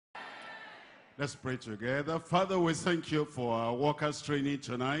Let's pray together. Father, we thank you for our workers' training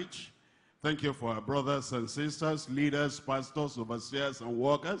tonight. Thank you for our brothers and sisters, leaders, pastors, overseers, and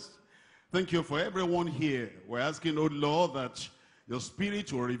workers. Thank you for everyone here. We're asking, oh Lord, that your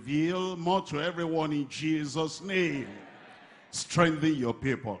Spirit will reveal more to everyone in Jesus' name. Strengthen your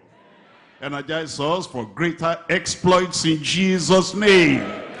people. Energize us for greater exploits in Jesus' name.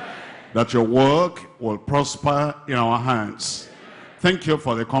 That your work will prosper in our hands. Thank you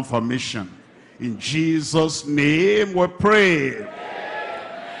for the confirmation. In Jesus' name we pray.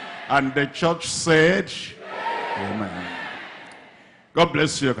 Amen. And the church said, Amen. God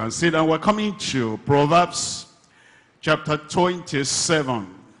bless you. You can sit down. We're coming to Proverbs chapter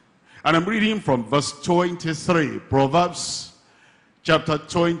 27. And I'm reading from verse 23. Proverbs chapter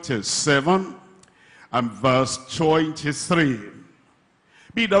 27 and verse 23.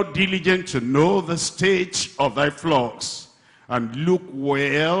 Be thou diligent to know the state of thy flocks, and look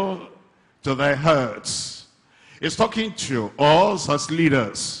well to thy herds. It's talking to us as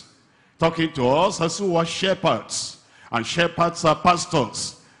leaders, talking to us as who are shepherds, and shepherds are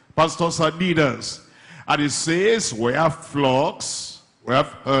pastors, pastors are leaders. And it says we have flocks, we have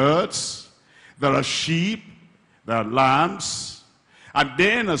herds, there are sheep, there are lambs, and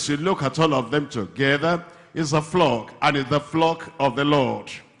then as you look at all of them together, it's a flock, and it's the flock of the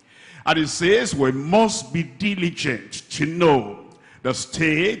Lord. And it says we must be diligent to know the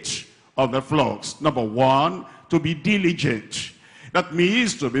state of the flocks. Number one, to be diligent. That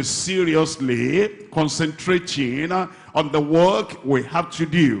means to be seriously concentrating on the work we have to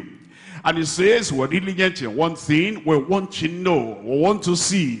do. And it says we're diligent in one thing. We want to know, we want to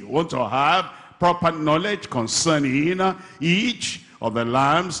see, we want to have proper knowledge concerning each of the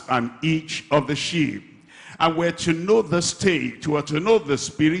lambs and each of the sheep. And we're to know the state, we're to know the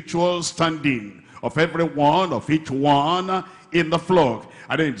spiritual standing of every one, of each one in the flock.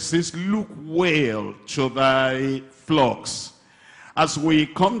 And then it says, look well to thy flocks. As we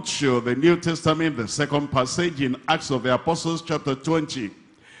come to the New Testament, the second passage in Acts of the Apostles chapter 20,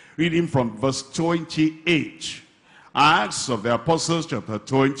 reading from verse 28. Acts of the Apostles chapter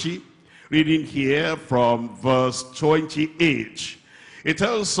 20, reading here from verse 28. It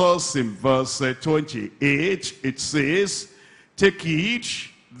tells us in verse 28, it says, take heed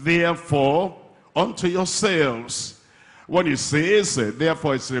therefore unto yourselves. When he says,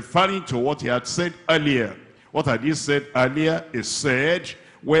 therefore, it's referring to what he had said earlier. What had he said earlier? He said,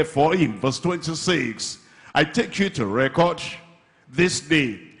 wherefore, in verse 26, I take you to record this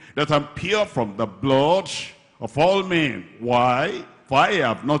day that I'm pure from the blood of all men. Why? For I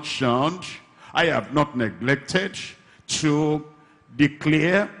have not shunned, I have not neglected to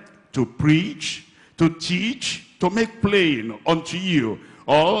declare, to preach, to teach, to make plain unto you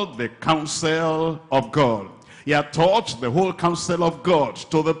all the counsel of God. He had taught the whole counsel of God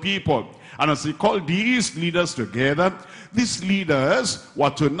to the people. And as he called these leaders together, these leaders were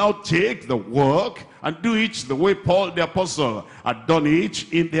to now take the work and do it the way Paul the apostle had done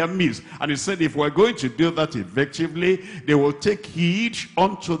it in their midst. And he said if we're going to do that effectively, they will take heed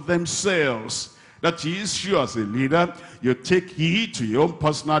unto themselves. That is, you as a leader, you take heed to your own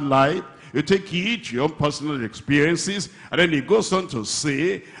personal life, you take heed to your own personal experiences, and then he goes on to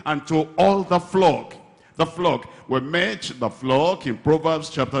say, and to all the flock. The flock. We met the flock in Proverbs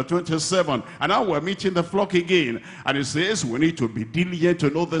chapter 27. And now we're meeting the flock again. And it says we need to be diligent to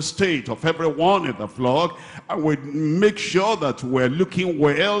know the state of everyone in the flock. And we make sure that we're looking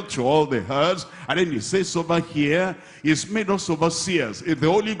well to all the herds. And then he says over here, he's made us overseers. If the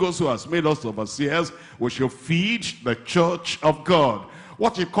Holy Ghost who has made us overseers, we should feed the church of God.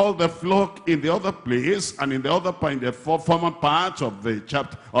 What he called the flock in the other place and in the other part, in the former part of the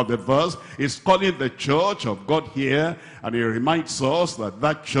chapter of the verse, is calling the church of God here, and he reminds us that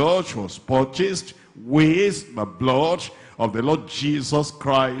that church was purchased with the blood of the Lord Jesus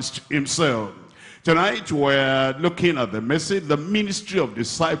Christ himself. Tonight we're looking at the message, the ministry of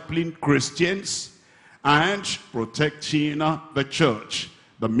discipling Christians and protecting the church.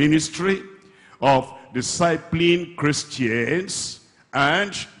 The ministry of discipling Christians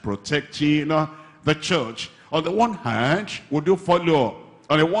and protecting the church. On the one hand, we do follow up.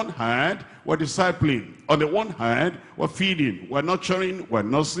 On the one hand, we're discipling. On the one hand, we're feeding, we're nurturing, we're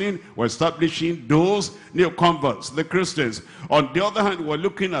nursing, we're establishing those new converts, the Christians. On the other hand, we're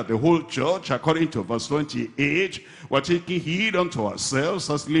looking at the whole church. According to verse 28, we're taking heed unto ourselves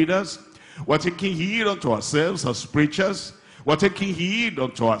as leaders. We're taking heed unto ourselves as preachers. We're taking heed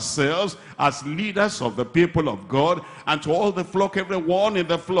unto ourselves as leaders of the people of God, and to all the flock, everyone in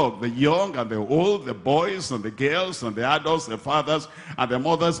the flock, the young and the old, the boys and the girls and the adults, the fathers and the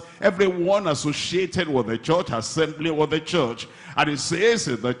mothers, everyone associated with the church, assembling with the church. And it says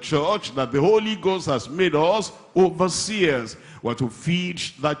in the church that the Holy Ghost has made us overseers. We're to feed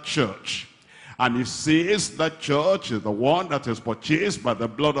that church. And it says that church is the one that is purchased by the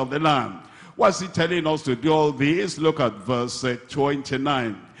blood of the Lamb. What's he telling us to do all this? Look at verse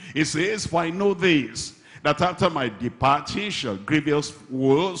 29. It says, "For I know this, that after my departing shall grievous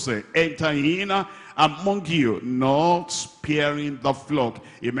wolves enter in among you, not sparing the flock."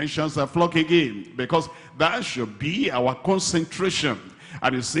 He mentions the flock again, because that should be our concentration.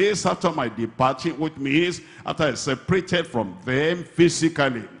 And it says, after my departing, which means after I separated from them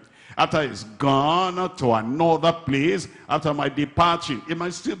physically, after he's gone to another place, after my departing. It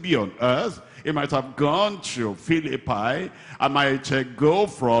might still be on earth. It might have gone to Philippi. I might go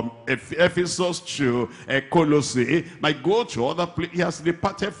from Ephesus to Colossae. Might go to other places. He has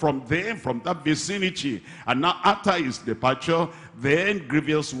departed from them, from that vicinity. And now after his departure, then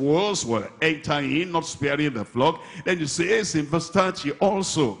grievous wolves will enter in, not sparing the flock. Then it says in verse 30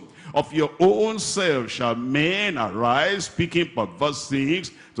 also, "Of your own self shall men arise, speaking perverse things,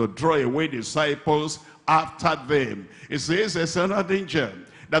 to draw away disciples after them." It says there's another danger,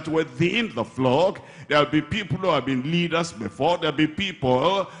 that within the flock, there'll be people who have been leaders before. There'll be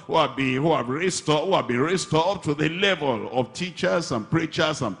people who have been raised up to the level of teachers and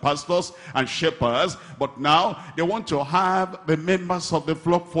preachers and pastors and shepherds. But now they want to have the members of the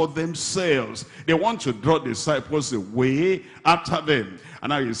flock for themselves. They want to draw disciples away after them.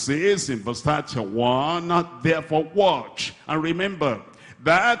 And now it says in verse 31, "Therefore watch and remember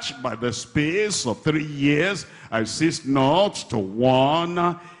that by the space of 3 years I cease not to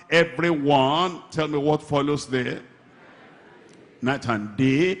warn everyone." Tell me what follows there. Night and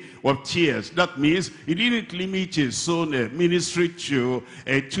day with tears. That means he didn't limit his own ministry to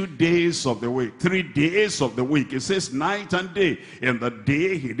 2 days of the week, 3 days of the week. It says night and day. In the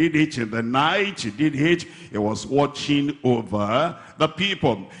day he did it, in the night he did it. He was watching over the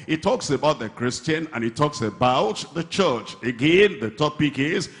people. He talks about the Christian and he talks about the church. Again, the topic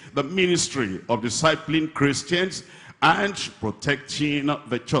is the ministry of discipling Christians and protecting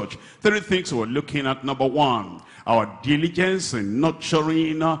the church. 3 things we're looking at. Number 1, our diligence in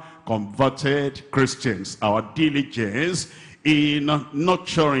nurturing converted Christians. Our diligence in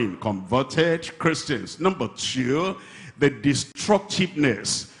nurturing converted Christians. Number 2, the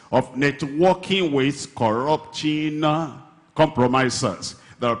destructiveness of networking with corrupting compromisers.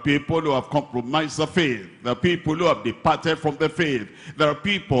 There are people who have compromised the faith. There are people who have departed from the faith. There are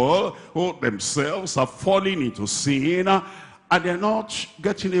people who themselves are falling into sin, and they're not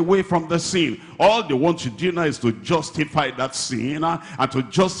getting away from the sin. All they want to do now is to justify that sin, and to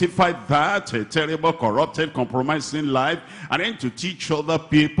justify that terrible, corrupted, compromising life, and then to teach other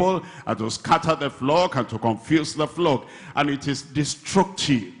people, and to scatter the flock, and to confuse the flock. And it is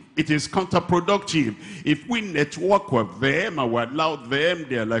destructive. It is counterproductive. If we network with them and we allow them,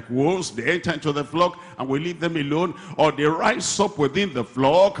 they're like wolves, they enter into the flock and we leave them alone, or they rise up within the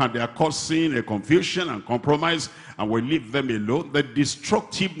flock and they are causing a confusion and compromise and we leave them alone. The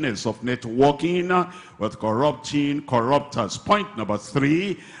destructiveness of networking with corrupting corrupters. Point number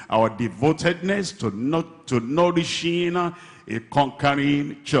 3, our devotedness to nourishing a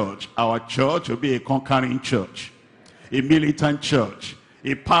conquering church. Our church will be a conquering church, a militant church,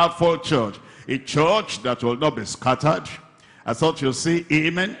 a powerful church, a church that will not be scattered. I thought you'll say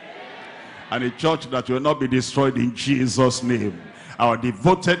amen. And a church that will not be destroyed in Jesus' name. Our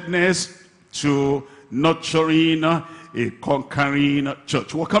devotedness to nurturing a conquering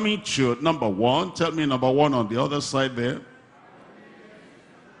church. We're coming to number 1. Tell me number 1 on the other side there.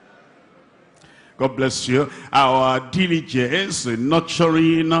 God bless you. Our diligence in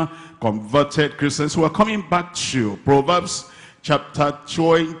nurturing converted Christians. We're coming back to Proverbs chapter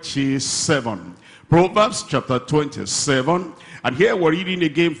 27. Proverbs chapter 27. And here we're reading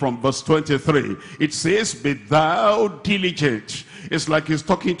again from verse 23. It says, "Be thou diligent." It's like he's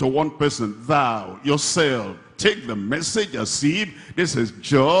talking to one person. Thou, yourself. Take the message as if this is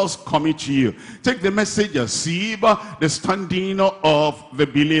just coming to you. Take the message as if the standing of the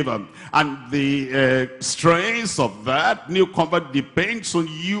believer. And the strength of that new convert depends on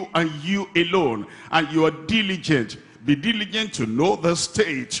you and you alone. And you are diligent. Be diligent to know the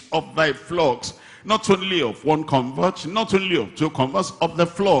state of thy flocks. Not only of one convert, not only of 2 converts, of the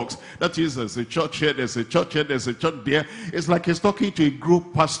flocks. That is, there's a church here, there's a church here, there's a church there. It's like he's talking to a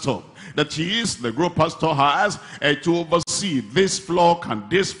group pastor. That is, the group pastor has to oversee this flock and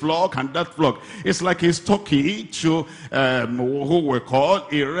that flock. It's like he's talking to who we call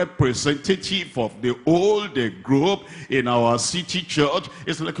a representative of the older group in our city church.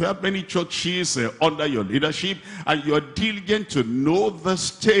 It's like you have many churches under your leadership, and you're diligent to know the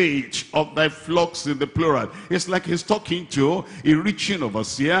stage of thy flocks in the plural. It's like he's talking to a reaching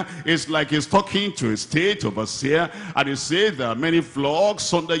overseer. It's like he's talking to a state overseer, and he says there are many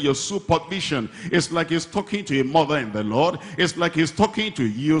flocks under your supervision. It's like he's talking to a mother in the Lord. It's like he's talking to a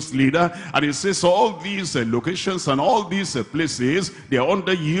youth leader, and he says all these locations and all these places, they are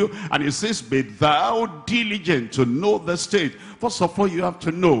under you, and he says, be thou diligent to know the state. First of all, you have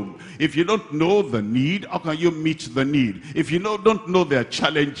to know. If you don't know the need, how can you meet the need? If you don't know their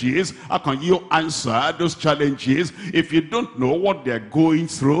challenges, how can you answer those challenges? If you don't know what they're going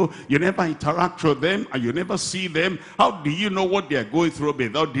through, you never interact with them, and you never see them, how do you know what they're going through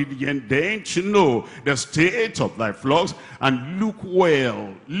without diligent then to know the state of thy flocks? And look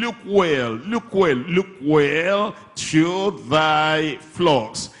well to thy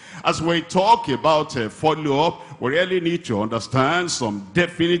flocks. As we talk about follow-up, we really need to understand some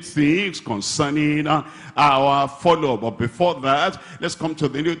definite things concerning our follow-up. But before that, let's come to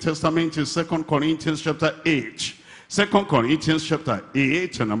the New Testament in 2 Corinthians chapter 8. 2 Corinthians chapter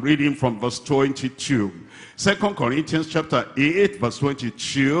 8, and I'm reading from verse 22. 2 Corinthians chapter 8, verse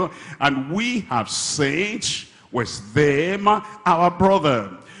 22. And we have sent with them our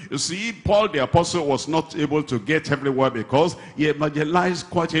brother. You see, Paul the apostle was not able to get everywhere because he evangelized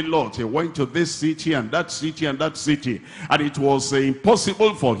quite a lot. He went to this city and that city and that city. And it was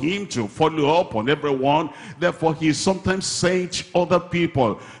impossible for him to follow up on everyone. Therefore, he sometimes sent other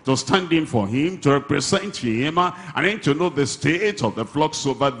people to stand in for him, to represent him, and then to know the state of the flocks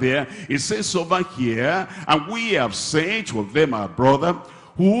over there. He says over here, and we have sent with them our brother,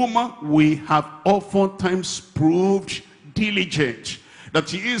 whom we have oftentimes proved diligent. That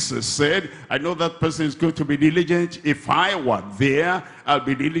Jesus said, I know that person is going to be diligent. If I were there, I'll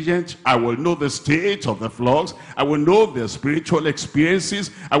be diligent. I will know the state of the flocks. I will know their spiritual experiences.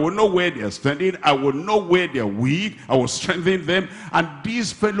 I will know where they are standing. I will know where they are weak. I will strengthen them. And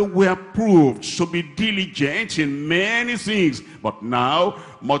these fellows were proved to be diligent in many things, but now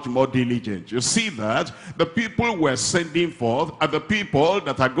much more diligent. You see that the people we're sending forth and the people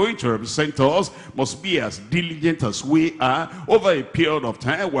that are going to represent us must be as diligent as we are. Over a period of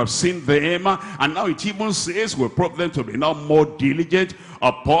time, we've seen them, and now it even says we prove them to be now more diligent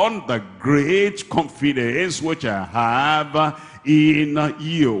upon the great confidence which I have in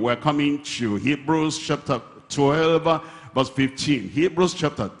you. We're coming to Hebrews chapter 12, verse 15. Hebrews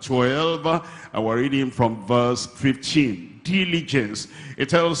chapter 12, and we're reading from verse 15. Diligence. It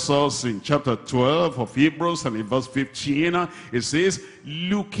tells us in chapter 12 of Hebrews and in verse 15, it says,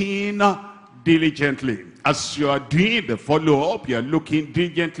 looking diligently. As you are doing the follow-up, you are looking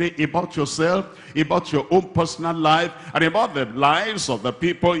diligently about yourself, about your own personal life, and about the lives of the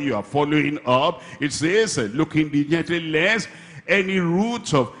people you are following up. It says, looking diligently, lest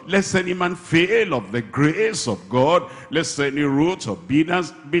any man fail of the grace of God, lest any root of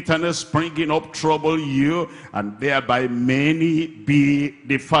bitterness springing up trouble you, and thereby many be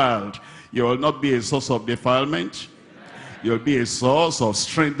defiled. You will not be a source of defilement. You'll be a source of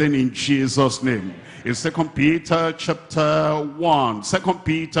strengthening in Jesus' name. In 2 Peter chapter 1, 2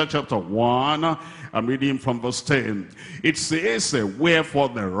 Peter chapter 1, I'm reading from verse 10. It says, wherefore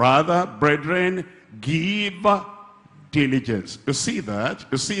the rather, brethren, give diligence. You see that?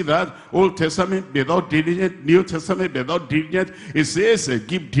 You see that? Old Testament without diligence, New Testament without diligence. It says,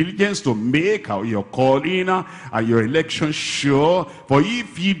 give diligence to make your calling and your election sure. For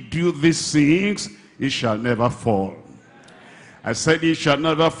if ye do these things, it shall never fall. I said it shall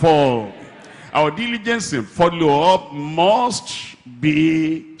never fall. Our diligence in follow-up must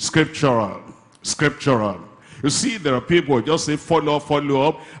be scriptural. Scriptural. You see, there are people who just say follow up,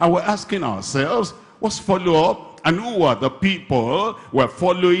 and we're asking ourselves, what's follow-up? And who are the people we're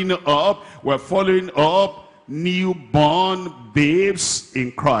following up? We're following up newborn babes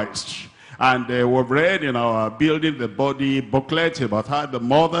in Christ. And we've read in our Building the Body booklet about how the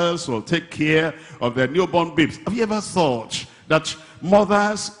mothers will take care of their newborn babes. Have you ever thought that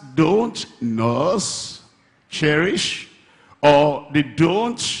mothers don't nurse, cherish, or they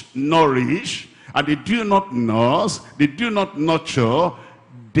don't nourish, and they do not nurse, they do not nurture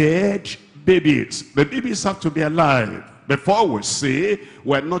dead babies? The babies have to be alive before we say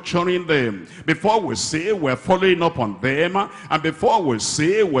we're nurturing them, before we say we're following up on them, and before we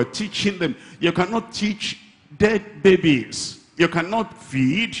say we're teaching them. You cannot teach dead babies. You cannot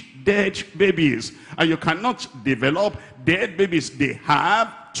feed dead babies, and you cannot develop dead babies, they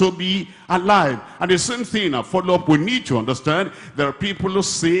have to be alive. And the same thing, a follow-up, we need to understand there are people who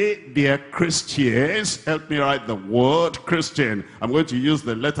say they are Christians. Help me write the word Christian. I'm going to use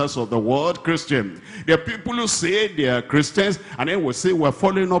the letters of the word Christian. There are people who say they are Christians, and then we'll say we're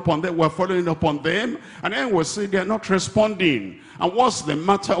following up on them, we're following up on them, and then we'll say they're not responding. And what's the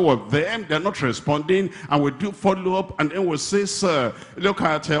matter with them? They're not responding, and we do follow up, and then we'll say, sir, look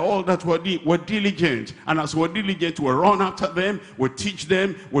at all that we're diligent. And as we're diligent, we run after them, we teach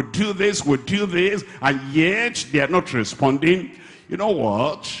them, we do this, and yet they are not responding. You know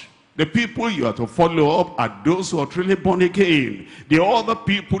what? The people you are to follow up are those who are truly born again. The other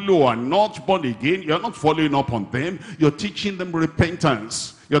people who are not born again, you're not following up on them. You're teaching them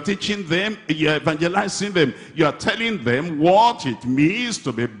repentance. You're teaching them, you're evangelizing them. You're telling them what it means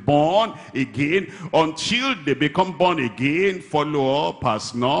to be born again. Until they become born again, follow up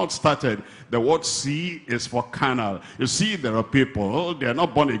has not started. The word "see" is for carnal. You see, there are people, they are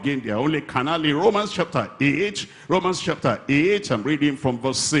not born again, they are only carnal. In Romans chapter 8, I'm reading from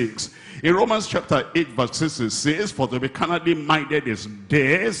verse 6. In Romans chapter 8, verse 6, it says, for to be carnally minded is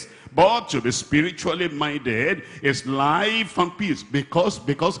death, but to be spiritually minded is life and peace. Because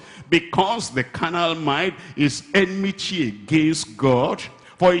the carnal mind is enmity against God.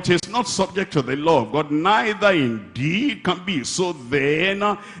 For it is not subject to the law of God, neither indeed can be. So then,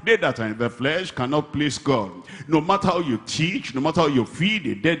 they that are in the flesh cannot please God. No matter how you teach, no matter how you feed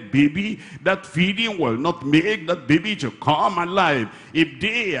a dead baby, that feeding will not make that baby to come alive. If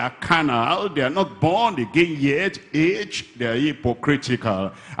they are carnal, they are not born again yet, they are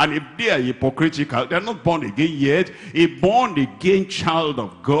hypocritical. And if they are hypocritical, they are not born again yet, a born again child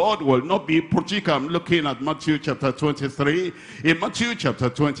of God will not be hypocritical. I'm looking at Matthew chapter 23. In Matthew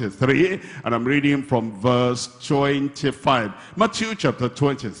chapter 23, and I'm reading from verse 25. Matthew chapter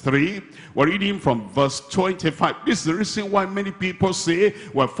 23, we're reading from verse 25. This is the reason why many people say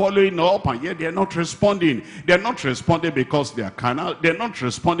we're following up, and yet they're not responding. They're not responding because they are carnal. They're not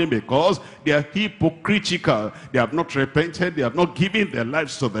responding because they are hypocritical. They have not repented. They have not given their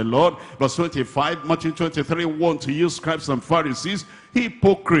lives to the Lord. Verse 25, Matthew 23, 1, to you scribes and Pharisees,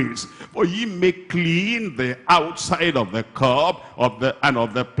 hypocrites, for ye make clean the outside of the cup and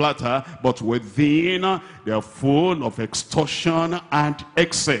of the platter, but within they are full of extortion and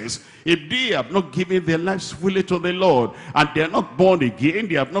excess. If they have not given their lives fully to the Lord, and they are not born again,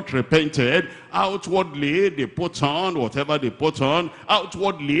 they have not repented, outwardly they put on whatever they put on,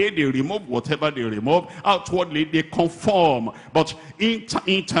 outwardly they remove whatever they remove, outwardly they conform, but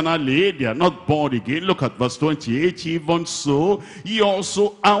internally they are not born again. Look at verse 28. Even so, ye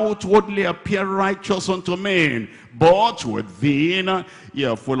also outwardly appear righteous unto men, but within ye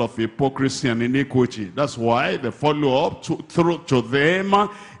are full of hypocrisy and iniquity. That's why the follow-up to them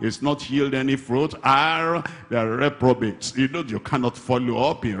is not yield any fruit. They are reprobates. You know, you cannot follow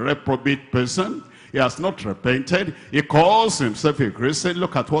up a reprobate person. He has not repented. He calls himself a Christian.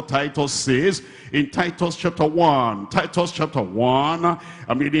 Look at what Titus says in Titus chapter 1. Titus chapter 1,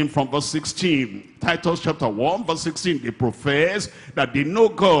 I'm reading from verse 16. Titus chapter 1, verse 16. They profess that they know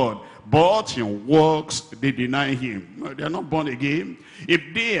God, but in works they deny him. They are not born again. If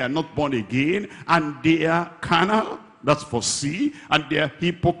they are not born again and they are carnal, that's for C, and they are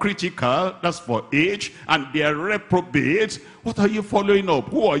hypocritical, that's for H, and they are reprobates, what are you following up?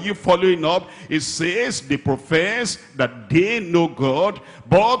 Who are you following up? It says they profess that they know God,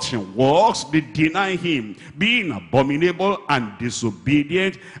 but in works they deny him, being abominable and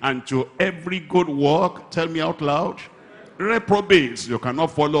disobedient, and to every good work, tell me out loud, reprobates. You cannot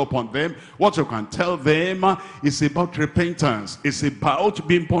follow up on them. What you can tell them is about repentance. It's about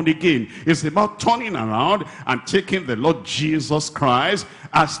being born again. It's about turning around and taking the Lord Jesus Christ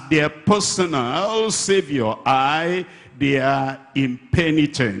as their personal Savior. They are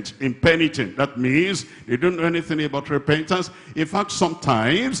impenitent. Impenitent, that means they don't know anything about repentance. In fact,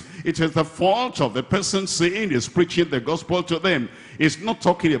 sometimes it is the fault of the person saying he's preaching the gospel to them. It's not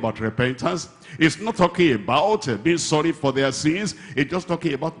talking about repentance. It's not talking about being sorry for their sins. It's just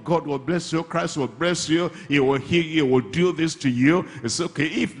talking about God will bless you, Christ will bless you, he will heal you, he will do this to you. It's okay.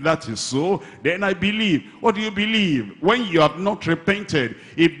 If that is so, then I believe. What do you believe? When you have not repented,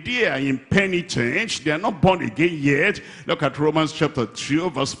 if they are impenitent, they are not born again yet. Look at Romans chapter 2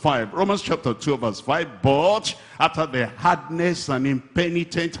 verse 5. Romans chapter 2 verse 5. But after the hardness and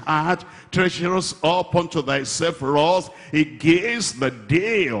impenitent heart, treacherous up unto thyself wrath against the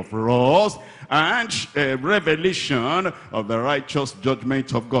day of wrath and revelation of the righteous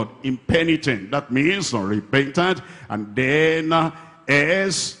judgment of God. Impenitent, that means unrepentant. And then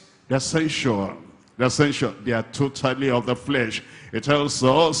as the They're sensual. They are totally of the flesh. It tells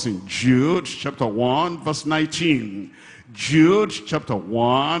us in Jude chapter 1 verse 19. Jude chapter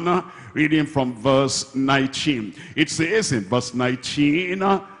 1, reading from verse 19. It says in verse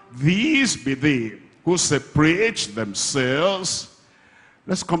 19, these be they who separate themselves.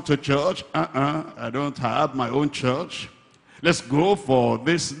 Let's come to church. I don't have my own church. Let's go for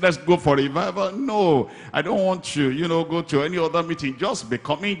this. Let's go for revival. No, I don't want to, go to any other meeting. Just be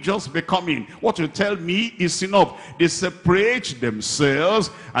coming, just be coming. What you tell me is enough. They separate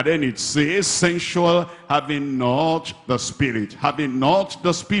themselves. And then it says, sensual, having not the Spirit. Having not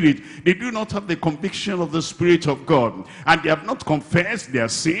the Spirit. They do not have the conviction of the Spirit of God. And they have not confessed their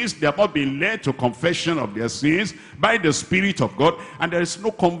sins. They have not been led to confession of their sins by the Spirit of God. And there is no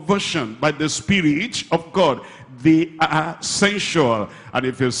conversion by the Spirit of God. They are sensual. And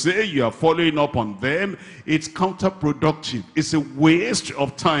if you say you are following up on them, it's counterproductive. It's a waste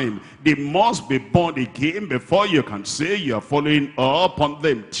of time. They must be born again before you can say you are following up on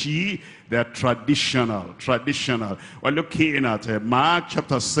them. They're traditional. We're looking at Mark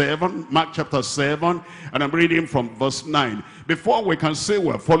chapter 7, and I'm reading from verse 9. Before we can say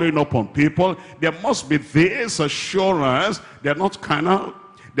we're following up on people, there must be this assurance. They're not carnal,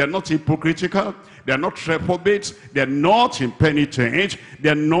 they're not hypocritical, they're not reprobates, they're not impenitent,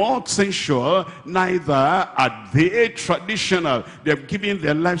 they're not sensual, neither are they traditional. They've given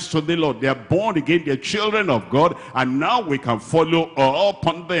their lives to the Lord. They're born again, they're children of God, and now we can follow up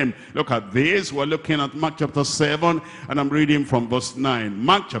on them. Look at this. We're looking at Mark chapter 7, and I'm reading from verse 9.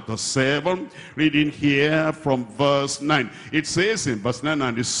 Mark chapter 7, reading here from verse 9. It says in verse 9,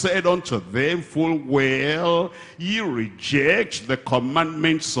 and he said unto them full well, ye reject the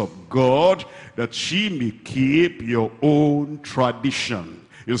commandments of God, that ye may keep your own tradition.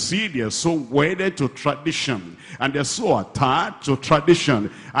 You see, they're so wedded to tradition, and they're so attached to tradition,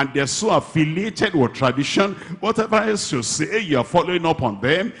 and they're so affiliated with tradition. Whatever else you say, you're following up on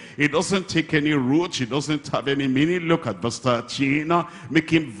them. It doesn't take any root. It doesn't have any meaning. Look at verse 13.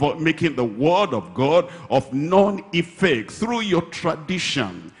 Making the word of God of none effect through your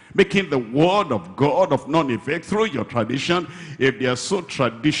tradition. Making the word of God of none effect through your tradition. If they are so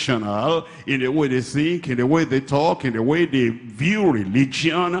traditional in the way they think, in the way they talk, in the way they view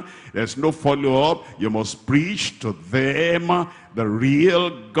religion, there's no follow-up. You must preach to them the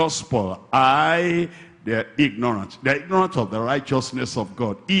real gospel. They're ignorant. They're ignorant of the righteousness of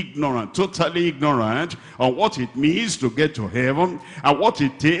God. Ignorant, totally ignorant on what it means to get to heaven and what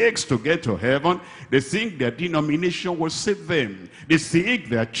it takes to get to heaven. They think their denomination will save them. They think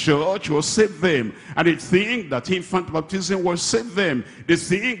their church will save them. And they think that infant baptism will save them. They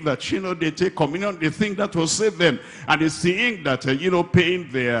think that, they take communion. They think that will save them. And they think that, paying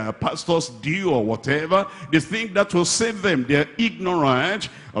their pastor's due or whatever, they think that will save them. They're ignorant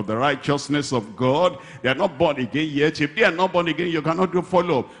of the righteousness of God. They are not born again yet. If they are not born again, you cannot do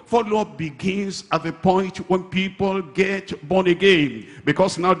follow-up. Follow-up begins at the point when people get born again,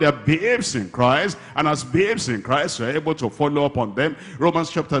 because now they are babes in Christ, and as babes in Christ, you are able to follow up on them. Romans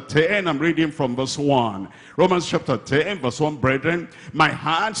chapter 10, I'm reading from verse 1. Romans chapter 10, verse 1, brethren, my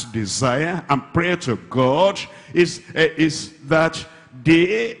heart's desire and prayer to God is that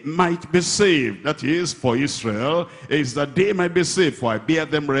they might be saved. That is, for Israel, is that they might be saved. For I bear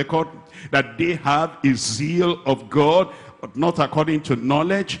them record that they have a zeal of God, but not according to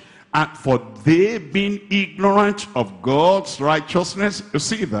knowledge. And for they being ignorant of God's righteousness. You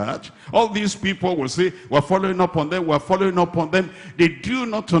see that? All these people will say, we're following up on them, we're following up on them. They do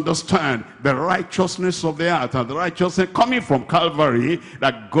not understand the righteousness of the earth and the righteousness coming from Calvary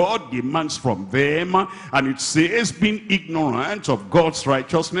that God demands from them. And it says, being ignorant of God's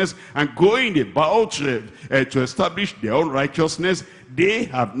righteousness and going about to establish their own righteousness, they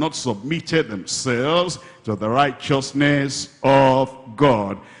have not submitted themselves to the righteousness of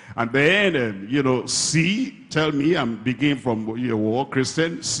God. And then, C, tell me, I'm beginning from your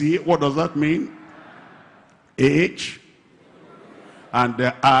Christian. C, what does that mean? H, and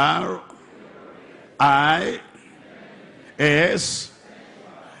the R, I, S,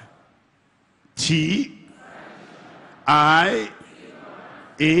 T, I,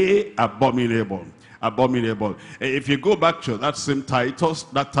 A, abominable. Abominable. If you go back to that same Titus,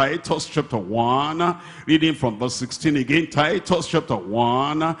 chapter 1, reading from verse 16 again, Titus chapter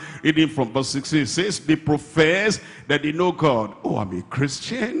 1, reading from verse 16, it says, they profess that they know God. Oh, I'm a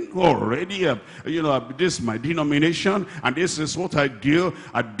Christian already. This is my denomination, and this is what I do.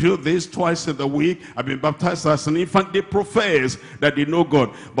 I do this twice in the week. I've been baptized as an infant. They profess that they know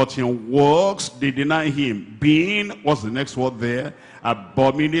God, but in works they deny him. Being, what's the next word there?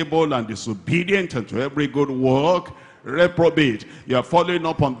 Abominable and disobedient unto every good work, reprobate. You are following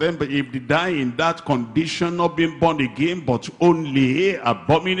up on them, but if they die in that condition, not being born again, but only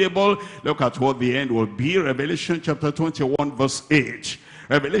abominable, look at what the end will be. Revelation chapter 21 verse 8.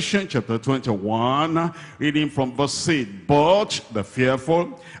 Revelation chapter 21, reading from verse 8. But the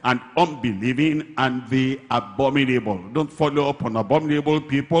fearful and unbelieving and the abominable. Don't follow up on abominable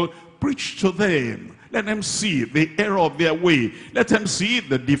people. Preach to them. Let them see the error of their way. Let them see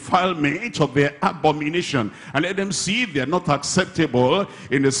the defilement of their abomination. And let them see they are not acceptable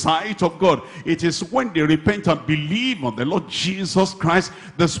in the sight of God. It is when they repent and believe on the Lord Jesus Christ,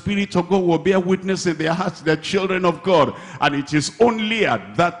 the Spirit of God will bear witness in their hearts, they're children of God. And it is only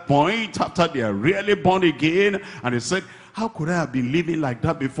at that point, after they are really born again, and they said, how could I have been living like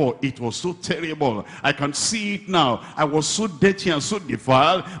that before? It was so terrible. I can see it now. I was so dirty and so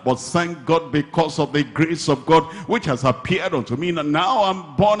defiled. But thank God, because of the grace of God which has appeared unto me. And now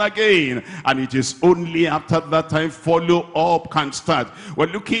I'm born again. And it is only after that time follow up can start. We're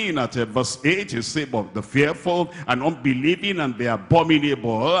looking at verse 8. It says, but the fearful and unbelieving and the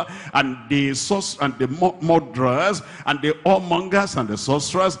abominable and the murderers and the whoremongers and the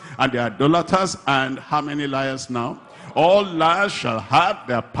sorcerers and the idolaters, and how many liars now? All liars shall have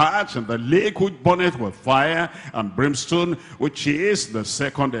their part in the lake which burneth with fire and brimstone, which is the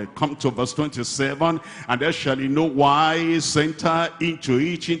second. Come to verse 27. And there shall in no wise enter into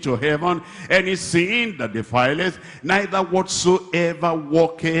it, into heaven, any sin that defileth, neither whatsoever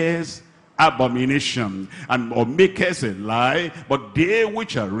walketh abomination, and or maketh a lie, but they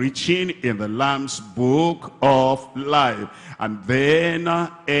which are written in the Lamb's book of life. And then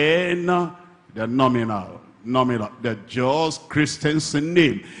they're nominal. They're just Christians in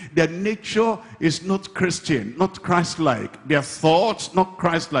name. Their nature is not Christian, not Christ-like. Their thoughts, not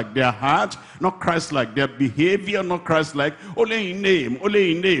Christ-like. Their heart, not Christ-like. Their behavior, not Christ-like. Only in name,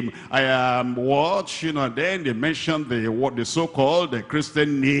 only in name. I am what? And then they mention what the so-called the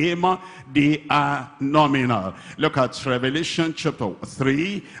Christian name. They are nominal. Look at Revelation chapter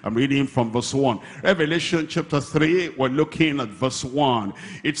 3. I'm reading from verse 1. Revelation chapter 3, we're looking at verse 1.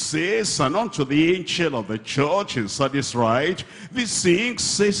 It says, and unto the angel of the church in Sardis write, these things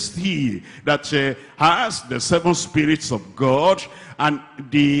says he that has the 7 spirits of God and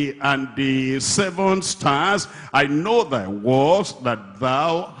the 7 stars. I know thy works, that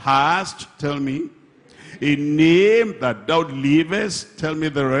thou hast, tell me, a name, that thou livest, tell me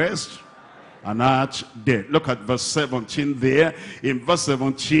the rest, and art dead. Look at verse 17 there. In verse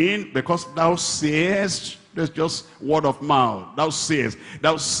 17, because thou sayest, there's just word of mouth. Thou sayest,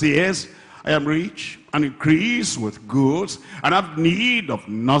 I am rich and increase with goods, and have need of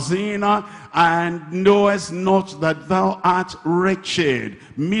nothing, and knowest not that thou art wretched,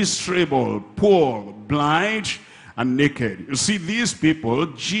 miserable, poor, blind, and naked. You see, these people,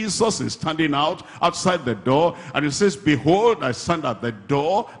 Jesus is standing outside the door, and he says, behold, I stand at the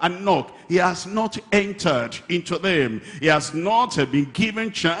door and knock. He has not entered into them. He has not been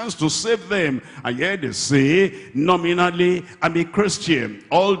given chance to save them. And yet they say, nominally, I'm a Christian.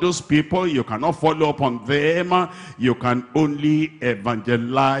 All those people, you cannot follow up on them. You can only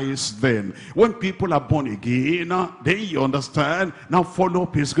evangelize them. When people are born again, then you understand, now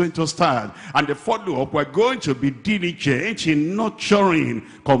follow-up is going to start. And the follow-up, we're going to be diligent in nurturing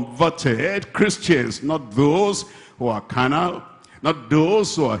converted Christians, not those who are carnal, not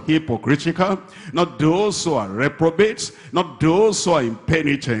those who are hypocritical, not those who are reprobates, not those who are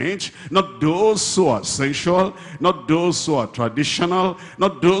impenitent, not those who are sensual, not those who are traditional,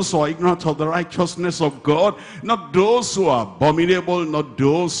 not those who are ignorant of the righteousness of God, not those who are abominable, not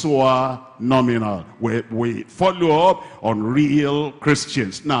those who are nominal. We follow up on real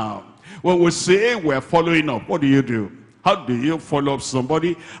Christians. Now, when we say we're following up, what do? How do you follow up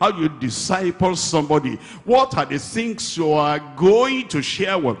somebody? How do you disciple somebody? What are the things you are going to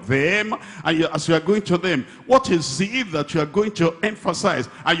share with them? And as you are going to them, what is it that you are going to emphasize?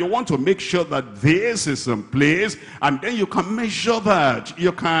 And you want to make sure that this is in place, and then you can measure that.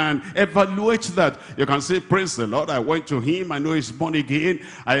 You can evaluate that. You can say, praise the Lord, I went to him, I know he's born again.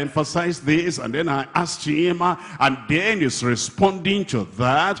 I emphasized this, and then I asked him, and then he's responding to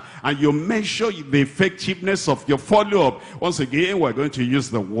that. And you measure the effectiveness of your follow-up. Once again, we're going to use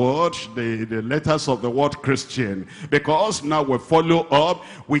the word, the letters of the word Christian, because now we follow up,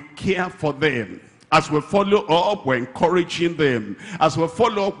 we care for them. As we follow up, we're encouraging them. As we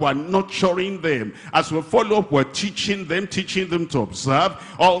follow up, we're nurturing them. As we follow up, we're teaching them to observe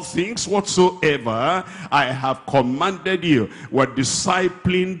all things whatsoever I have commanded you. We're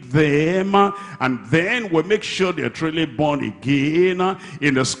discipling them, and then we make sure they're truly born again.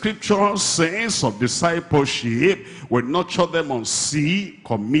 In the scriptural sense of discipleship, we nurture them on C,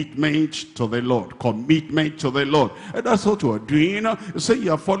 commitment to the Lord. Commitment to the Lord. And that's what we're doing. You say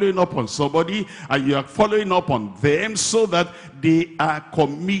you are following up on somebody, and you are following up on them so that they are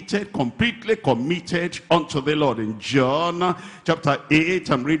committed, completely committed unto the Lord. In John chapter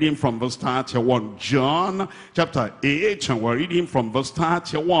 8, I'm reading from verse 31. John chapter 8, and we're reading from verse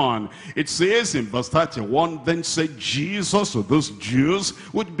 31. It says in verse 31, then said Jesus to those Jews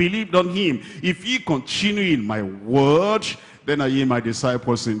which believed on him, if ye continue in my word, then are ye my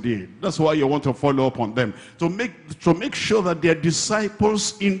disciples indeed. That's why you want to follow up on them, to make sure that they're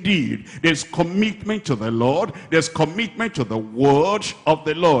disciples indeed. There's commitment to the Lord. There's commitment to the word of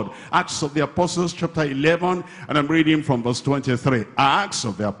the Lord. Acts of the Apostles chapter 11, and I'm reading from verse 23. Acts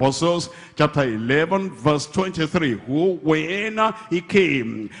of the Apostles chapter 11 verse 23. Who, when he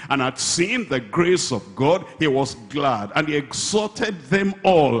came and had seen the grace of God, he was glad, and he exhorted them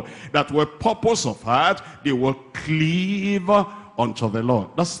all that were purpose of heart, they will cleave unto the Lord.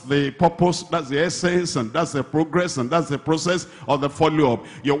 That's the purpose, that's the essence, and that's the progress, and that's the process of the follow-up.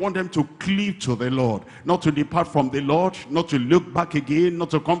 You want them to cleave to the Lord, not to depart from the Lord, not to look back again, not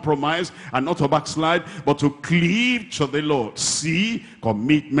to compromise, and not to backslide, but to cleave to the Lord. See,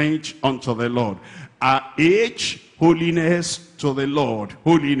 commitment unto the Lord. H, holiness to the Lord.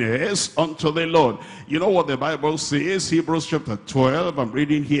 Holiness unto the Lord. You know what the Bible says? Hebrews chapter 12, I'm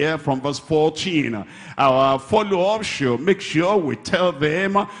reading here from verse 14. Our follow-up should make sure we tell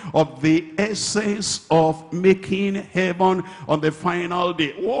them of the essence of making heaven on the final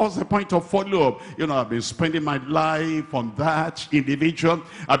day. What's the point of follow-up? You know, I've been spending my life on that individual.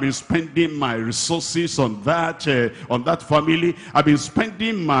 I've been spending my resources on that family. I've been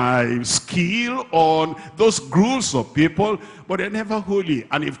spending my skill on those groups of people, but they're never holy.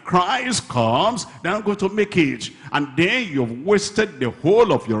 And if Christ comes, they're not going to make it. And then you've wasted the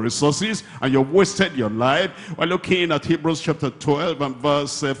whole of your resources, and you've wasted your life. We're looking at Hebrews chapter 12 and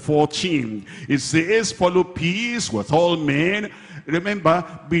verse 14. It says, follow peace with all men. Remember,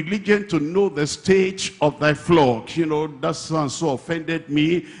 be diligent to know the state of thy flock. You know, that so-and-so offended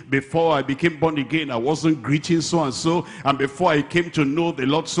me. Before I became born again, I wasn't greeting so-and-so. And before I came to know the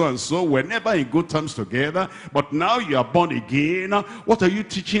Lord so-and-so, we're never in good terms together. But now you are born again. What are you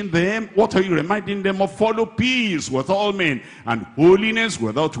teaching them? What are you reminding them of? Follow peace with all men, and holiness,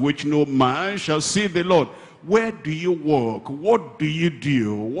 without which no man shall see the Lord. Where do you work? What do you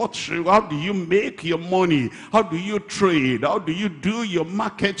do? How do you make your money? How do you trade? How do you do your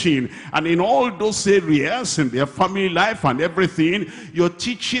marketing? And in all those areas, in their family life and everything, you're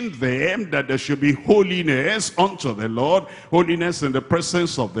teaching them that there should be holiness unto the Lord, holiness in the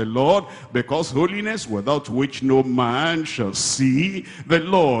presence of the Lord, because holiness without which no man shall see the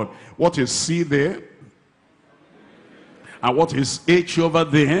Lord. What is C there? And what is H over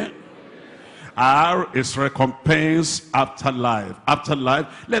there? R is recompense after life. After life,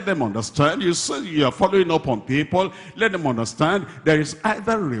 let them understand. You say you are following up on people. Let them understand there is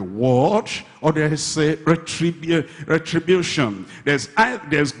either reward or there is a retribution.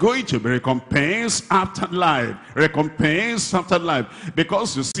 There's going to be recompense after life. Recompense after life.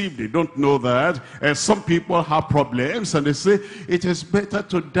 Because you see, if they don't know that, some people have problems and they say it is better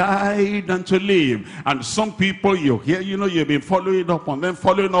to die than to live. And some people you hear, you know, you've been following up on them,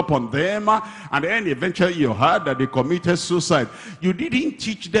 and then eventually you heard that they committed suicide. You didn't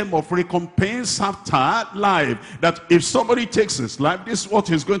teach them of recompense after life, that if somebody takes his life, this is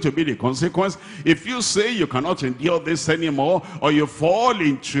what is going to be the consequence. If you say you cannot endure this anymore, or you fall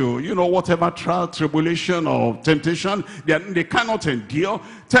into, you know, whatever trial, tribulation, or temptation they cannot endure,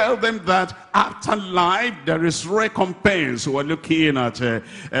 tell them that after life there is recompense. We're looking at 2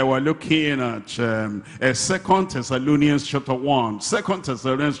 Thessalonians chapter 1. 2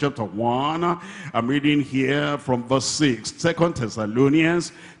 Thessalonians chapter 1. I'm reading here from verse 6. 2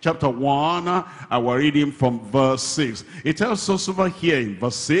 Thessalonians chapter 1, and we're reading from verse 6. It tells us over here in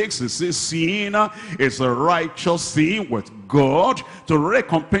verse 6, it says, sin is a righteous sin with God to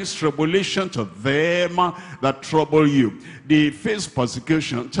recompense tribulation to them that trouble you. They face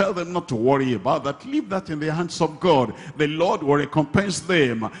persecution. Tell them not to worry about that. Leave that in the hands of God. The Lord will recompense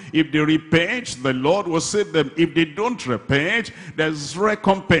them. If they repent, the Lord will save them. If they don't repent, there's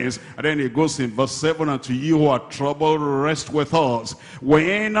recompense. And then it goes in verse 7, and to you who are troubled, rest with us,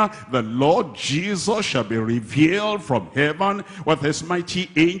 when the Lord Jesus shall be revealed from heaven with his mighty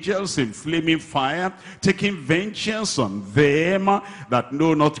angels in flaming fire, taking vengeance on them that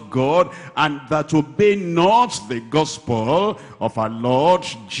know not God, and that obey not the gospel of our Lord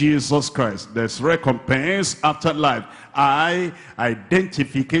Jesus Christ. There's recompense after life.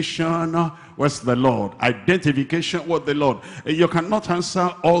 Identification with the Lord. Identification with the Lord. You cannot answer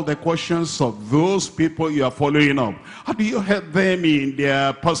all the questions of those people you are following up. How do you help them in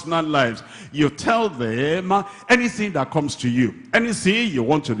their personal lives? You tell them anything that comes to you. Anything you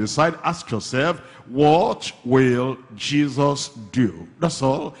want to decide, ask yourself, what will Jesus do? That's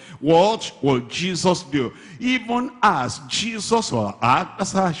all. What will Jesus do? Even as Jesus will act,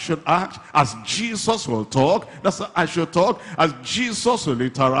 that's how I should act. As Jesus will talk, that's how I should talk. As Jesus will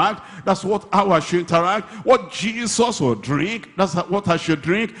interact, that's how I should interact. What Jesus will drink, that's what I should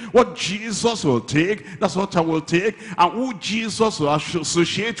drink. What Jesus will take, that's what I will take. And who Jesus will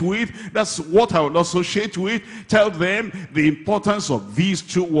associate with, that's what I will associate with. Tell them the importance of these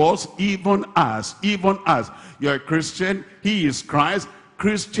two words, even as. Even as. You're a Christian, he is Christ.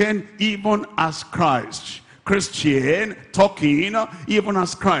 Christian, even as Christ. Christian, talking, even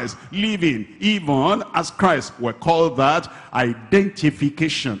as Christ. Living, even as Christ. We call that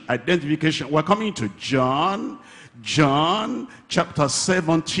identification. Identification. We're coming to John chapter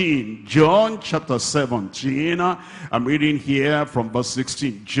 17. John chapter 17. I'm reading here from verse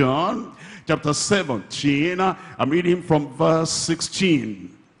 16. John chapter 17. I'm reading from verse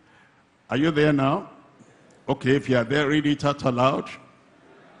 16. Are you there now? Okay, if you are there, read it out aloud.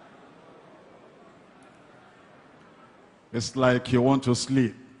 It's like you want to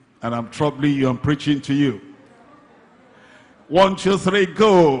sleep, and I'm troubling you, I'm preaching to you. 1, 2, 3,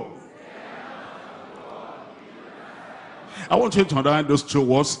 go. I want you to understand those two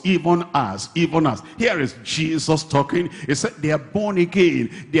words, even as, even as. Here is Jesus talking. He said, they are born again.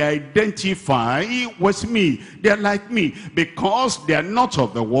 They identify with me. They are like me because they are not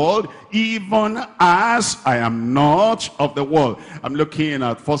of the world, even as I am not of the world. I'm looking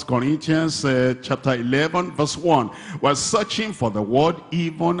at 1 Corinthians chapter 11, verse 1. We're searching for the word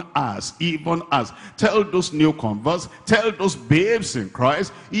even as, even as. Tell those new converts, tell those babes in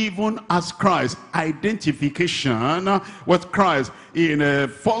Christ, even as Christ. Identification with Christ. In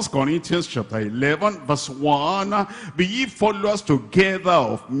 1 Corinthians chapter 11, verse 1, be ye followers together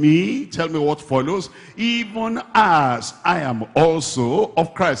of me. Tell me what follows. Even as I am also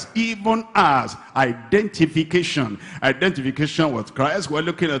of Christ. Even as. Identification. Identification with Christ. We're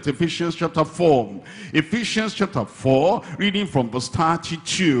looking at Ephesians chapter 4. Ephesians chapter 4, reading from verse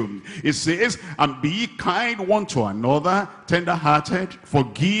 32. It says, and be ye kind one to another, tender-hearted,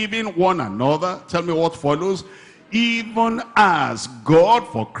 forgiving one another. Tell me what follows. Even as God,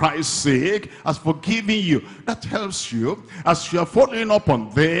 for Christ's sake, has forgiven you. That helps you. As you are following up on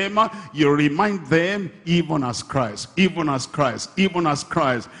them, you remind them, even as Christ, even as Christ, even as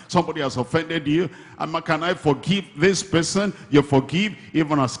Christ. Somebody has offended you. Can I forgive this person? You forgive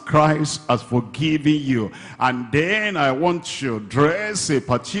even as Christ has forgiven you. And then I want you to dress a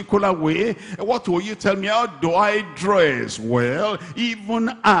particular way. What will you tell me? How do I dress? Well,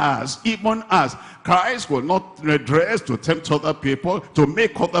 even as Christ will not dress to tempt other people, to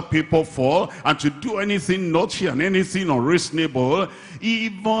make other people fall, and to do anything naughty and anything unreasonable.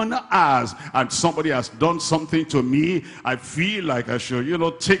 Even as, and somebody has done something to me, I feel like I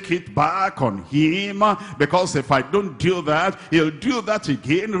should, take it back on him, because if I don't do that, he'll do that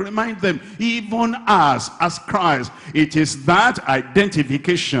again. Remind them, even as Christ. It is that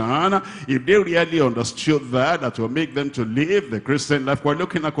identification, if they really understood that will make them to live the Christian life. We're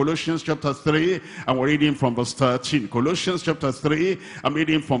looking at Colossians chapter 3, and we're reading from verse 13. Colossians chapter 3, I'm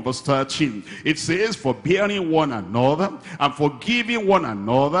reading from verse 13. It says, forbearing one another, and forgiving one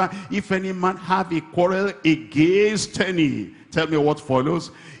another, if any man have a quarrel against any. Tell me what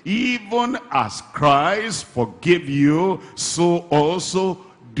follows. Even as Christ forgave you, so also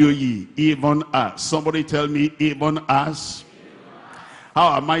do ye. Even as. Somebody tell me, even as.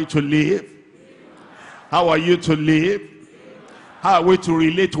 How am I to live? How are you to live? How are we to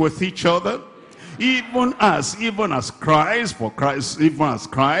relate with each other? even as Christ, for Christ, even as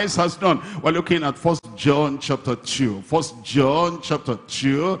Christ has done. We're looking at 1 John chapter 2. 1 John chapter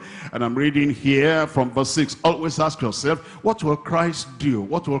 2, and I'm reading here from verse 6. Always ask yourself, what will Christ do?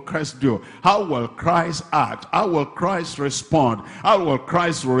 What will Christ do? How will Christ act? How will Christ respond? How will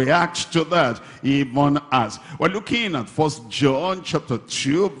Christ react to that? Even as. We're looking at 1 John chapter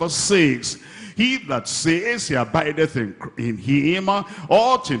 2, verse 6. He that says he abideth in him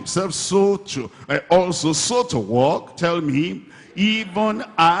ought himself also so to walk, tell me, even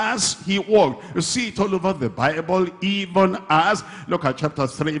as he walked. You see it all over the Bible, even as. Look at chapter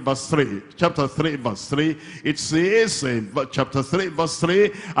 3 verse 3. Chapter 3 verse 3, it says in chapter 3 verse 3,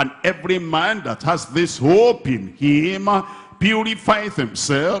 and every man that has this hope in him purifieth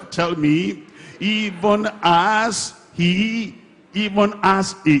himself, tell me, even as he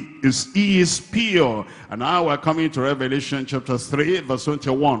is pure. And now we're coming to Revelation chapter 3 verse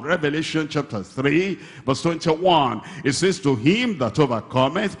 21. Revelation chapter 3 verse 21. It says, to him that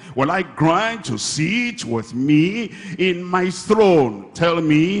overcometh will I grant to sit with me in my throne. Tell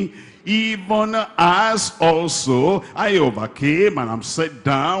me, even as also I overcame and am set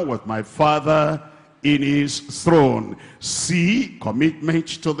down with my Father in his throne. C, commitment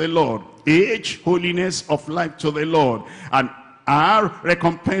to the Lord. H, holiness of life to the Lord. And R,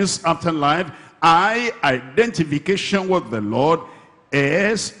 recompense after life. I, identification with the Lord.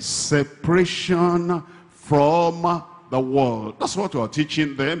 S, separation from the world. That's what we're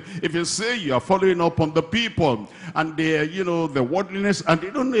teaching them. If you say you are following up on the people and they, the worldliness, and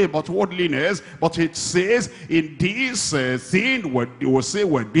they don't know about worldliness, but it says in this thing, what they will say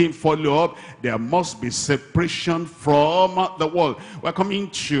we're being followed up, there must be separation from the world. We're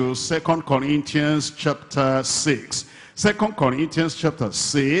coming to 2 Corinthians chapter 6. 2 Corinthians chapter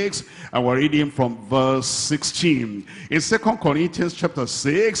 6, and we're reading from verse 16. In 2 Corinthians chapter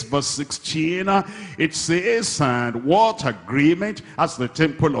 6, verse 16, it says, and what agreement has the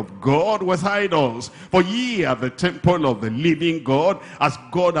temple of God with idols? For ye are the temple of the living God, as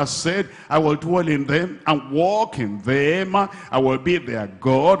God has said, I will dwell in them and walk in them. I will be their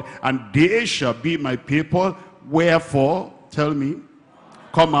God, and they shall be my people. Wherefore, tell me,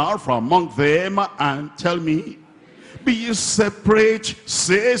 come out from among them and tell me, be ye separate,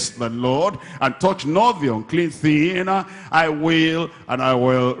 says the Lord, and touch not the unclean thing. I will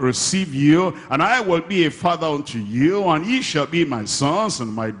receive you, and I will be a father unto you, and ye shall be my sons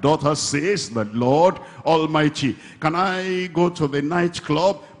and my daughters, says the Lord Almighty. Can I go to the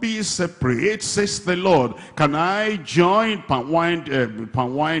nightclub? Be separate, says the Lord. Can I join palm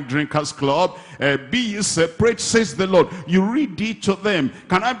wine drinkers club? Be ye separate, says the Lord. You read it to them.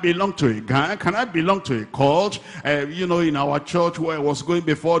 Can I belong to a gang? Can I belong to a cult? In our church where I was going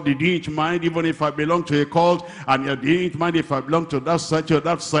before, they didn't mind even if I belong to a cult, and they didn't mind if I belong to that society or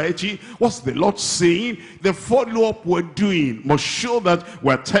that society. What's the Lord saying? The follow-up we're doing must show that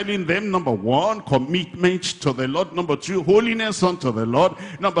we're telling them, number one, commitment to the Lord. Number two, holiness unto the Lord.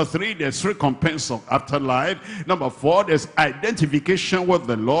 Number three, there's recompense of afterlife. Number four, there's identification with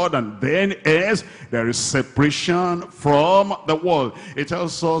the Lord. And then there is separation from the world. It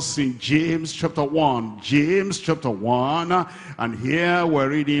tells us in James chapter 1. James chapter 1. And here we're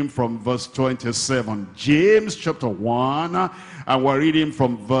reading from verse 27. James chapter 1. And we're reading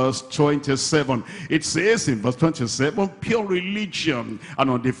from verse 27. It says in verse 27, pure religion and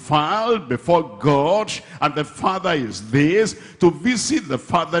undefiled before God and the Father is this, to visit the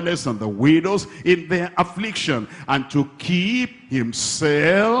fatherless and the widows in their affliction, and to keep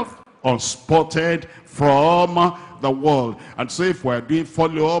himself unspotted from the world. And so if we're doing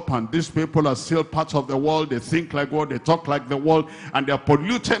follow-up and these people are still part of the world, they think like what, they talk like the world, and they're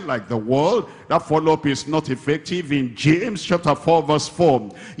polluted like the world, that follow-up is not effective. In James chapter 4 verse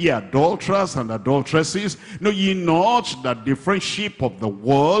 4, ye adulterers and adulteresses, know ye not that the friendship of the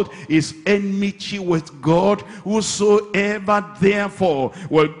world is enmity with God? Whosoever therefore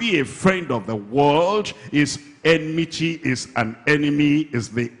will be a friend of the world is enmity, is an enemy, is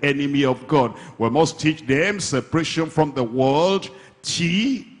the enemy of God. We must teach them separation from the world.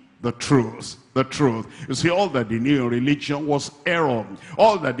 T, the truth. The truth. You see, all that they knew in religion was error.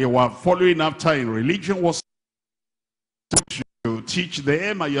 All that they were following after in religion was to teach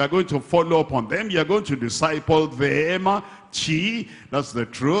them, and you are going to follow up on them. You are going to disciple them. T, that's the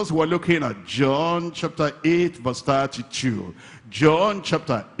truth. We're looking at John chapter 8 verse 32. John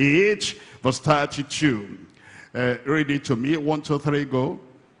chapter 8 verse 32. Read it to me. 1, 2, 3, go.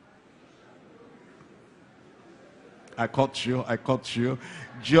 I caught you.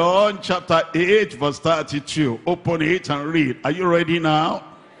 John chapter 8 verse 32. Open it and read. Are you ready now?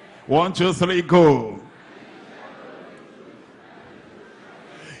 1, 2, 3, go.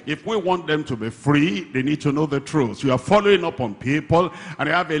 If we want them to be free, they need to know the truth. You are following up on people, and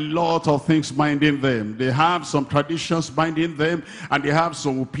they have a lot of things binding them. They have some traditions binding them, and they have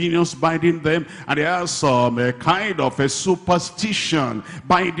some opinions binding them, and they have some kind of a superstition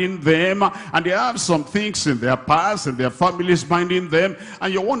binding them, and they have some things in their past and their families binding them,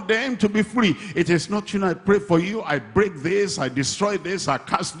 and you want them to be free. It is not, I pray for you, I break this, I destroy this, I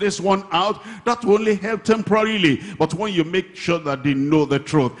cast this one out. That will only help temporarily. But when you make sure that they know the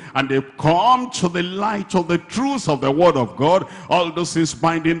truth, and they come to the light of the truth of the word of God, all those things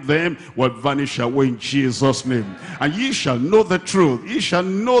binding them will vanish away in Jesus' name. And ye shall know the truth, ye shall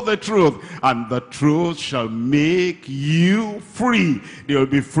know the truth, and the truth shall make you free. They will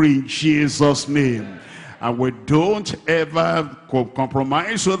be free in Jesus' name. And we don't ever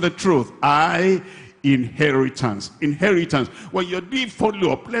compromise with the truth. Inheritance. When you do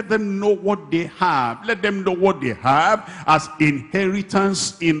follow up, let them know what they have. Let them know what they have as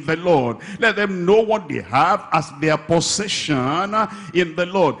inheritance in the Lord. Let them know what they have as their possession in the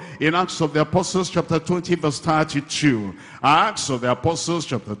Lord. In Acts of the Apostles chapter 20 verse 32. Acts of the Apostles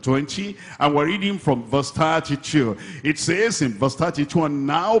chapter 20, and we're reading from verse 32. It says in verse 32, and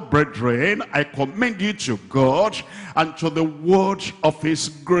now, brethren, I commend you to God and to the word of his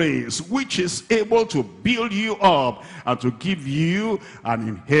grace, which is able to build you up and to give you an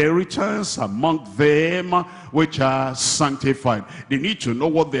inheritance among them which are sanctified. They need to know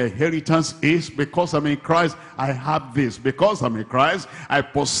what their inheritance is. Because I'm in Christ, I have this. Because I'm in Christ, I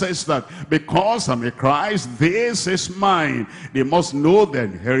possess that. Because I'm in Christ, this is mine. They must know their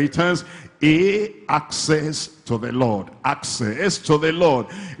inheritance. Access to the Lord. Access to the Lord.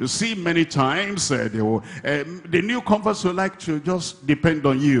 You see, many times the new converts will like to just depend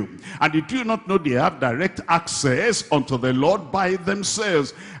on you, and they do not know they have direct access unto the Lord by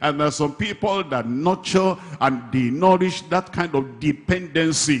themselves. And there are some people that nurture and they nourish that kind of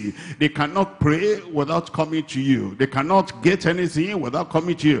dependency. They cannot pray without coming to you. They cannot get anything without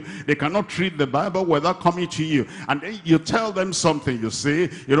coming to you. They cannot read the Bible without coming to you. And then you tell them something. You say,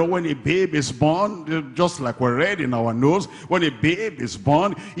 when a babe is born, just like we read in our notes, when a babe is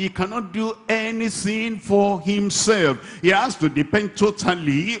born, he cannot do anything for himself. He has to depend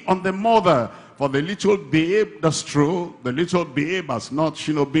totally on the mother. For the little babe, that's true, the little babe has not,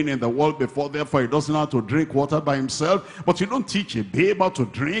 been in the world before, therefore he doesn't know how to drink water by himself. But you don't teach a babe how to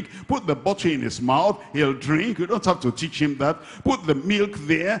drink. Put the bottle in his mouth, he'll drink. You don't have to teach him that. Put the milk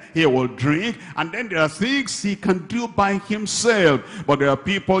there, he will drink. And then there are things he can do by himself. But there are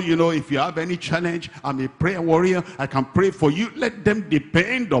people, if you have any challenge, I'm a prayer warrior, I can pray for you. Let them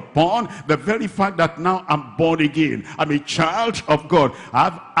depend upon the very fact that now I'm born again. I'm a child of God. I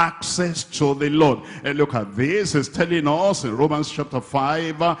have access to the Lord. And look at this. It's telling us in Romans chapter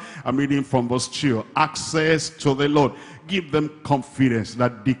 5, I'm reading from verse 2, access to the Lord. Give them confidence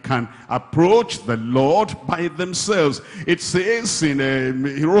that they can approach the Lord by themselves. It says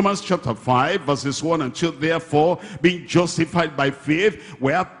in Romans chapter 5 verses 1 and 2, therefore, being justified by faith,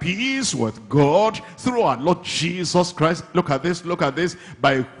 we have peace with God through our Lord Jesus Christ. Look at this,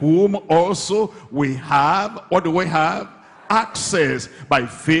 by whom also we have, what do we have? Access by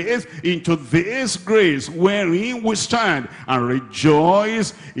faith into this grace wherein we stand and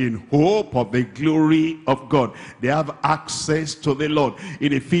rejoice in hope of the glory of God. They have access to the Lord.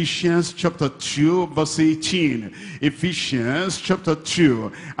 In Ephesians chapter 2 verse 18, Ephesians chapter 2,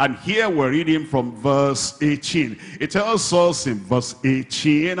 and here we're reading from verse 18. It tells us in verse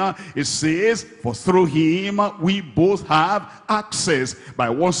 18, it says, for through him we both have access by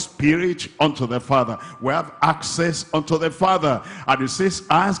one Spirit unto the Father. We have access unto the Father. And it says,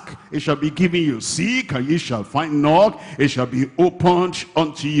 ask, it shall be given you. Seek, and ye shall find. Knock, it shall be opened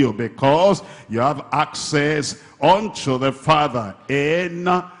unto you. Because you have access unto the Father in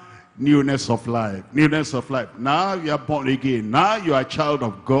newness of life. Newness of life. Now you are born again. Now you are a child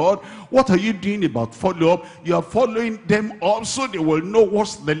of God. What are you doing about follow-up? You are following them also. They will know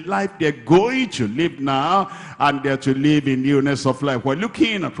what's the life they're going to live now, and they're to live in newness of life. We're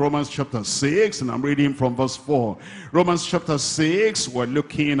looking at Romans chapter 6, and I'm reading from verse 4. Romans chapter 6, we're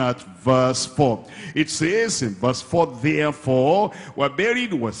looking at verse 4. It says in verse 4, therefore, we're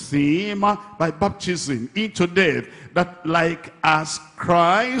buried with him by baptism into death, that like as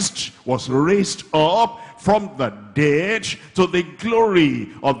Christ was raised up from the dead to the glory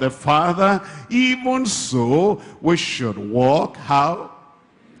of the Father, even so we should walk, how?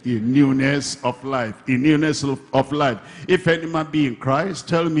 In newness of life. In newness of life. If any man be in Christ,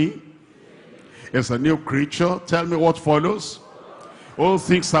 tell me, is a new creature. Tell me what follows. All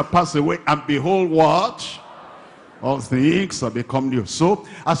things are passed away, and behold what? all things have become new. So,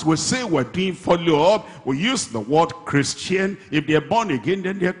 as we say we're doing follow-up, we use the word Christian. If they're born again,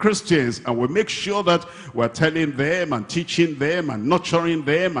 then they're Christians. And we make sure that we're telling them and teaching them and nurturing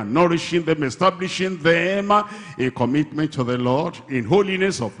them and nourishing them, establishing them a commitment to the Lord, in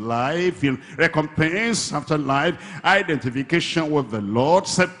holiness of life, in recompense after life, identification with the Lord,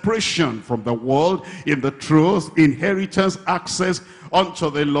 separation from the world in the truth, inheritance, access unto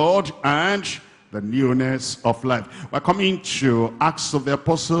the Lord, and the newness of life. We're coming to Acts of the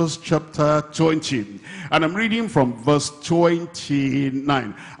Apostles chapter 20. And I'm reading from verse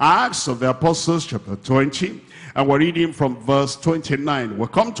 29. Acts of the Apostles chapter 20. And we're reading from verse 29. We'll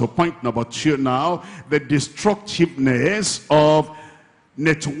come to point number 2 now. The destructiveness of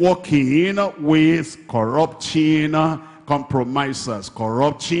networking with corrupting compromisers.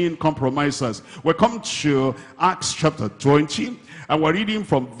 Corrupting compromisers. We'll come to Acts chapter 20. And we're reading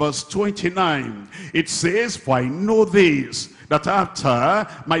from verse 29. It says, "For I know this, that after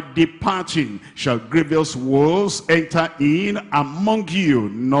my departing shall grievous wolves enter in among you,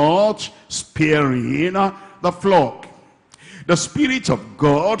 not sparing the flock. The Spirit of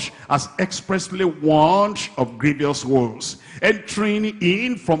God has expressly warned of grievous wolves entering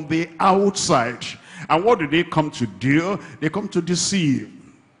in from the outside." And what do they come to do? They come to deceive.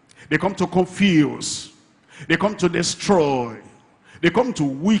 They come to confuse. They come to destroy. They come to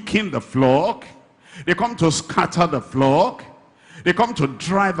weaken the flock. They come to scatter the flock. They come to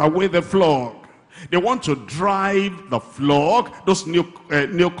drive away the flock. They want to drive the flock, those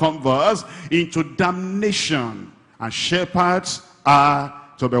new converts, into damnation. And shepherds are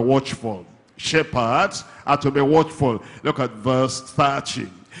to be watchful. Shepherds are to be watchful. Look at verse 30.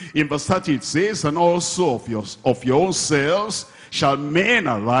 In verse 30 it says, "And also of your own selves shall men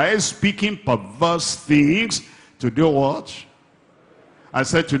arise, speaking perverse things." To do what? I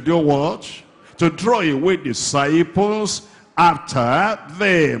said to do what? To draw away disciples after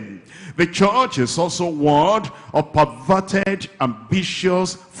them. The church is also warned of perverted,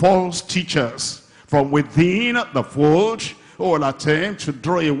 ambitious, false teachers from within the fold who will attempt to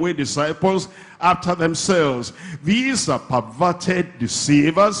draw away disciples after themselves. These are perverted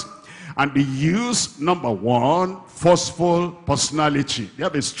deceivers, and they use, number one, forceful personality. They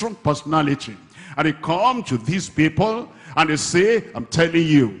have a strong personality. And they come to these people and they say, "I'm telling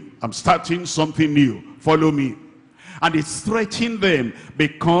you, I'm starting something new. Follow me." And they threaten them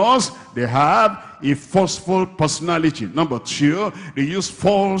because they have a forceful personality. Number two, they use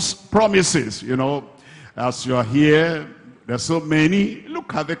false promises. You know, as you are here, there's so many.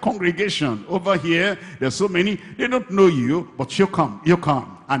 Look at the congregation over here. There's so many. They don't know you, but you come.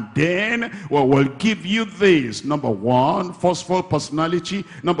 And then, well, we'll give you this. Number one, forceful personality.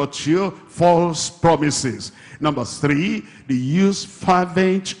 Number two, false promises. Number three, they use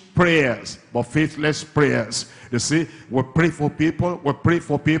fervent prayers, but faithless prayers. They say, "We'll pray for people, we'll pray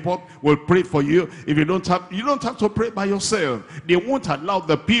for people, we'll pray for you." If you don't have to pray by yourself. They won't allow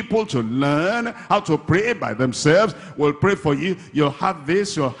the people to learn how to pray by themselves. "We'll pray for you, you'll have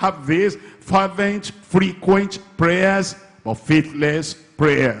this, you'll have this." Fervent, frequent prayers, but faithless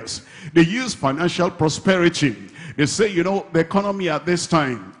prayers. They use financial prosperity. They say, you know, the economy at this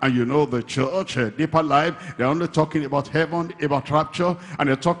time, and you know the church, Deeperlife, they're only talking about heaven, about rapture, and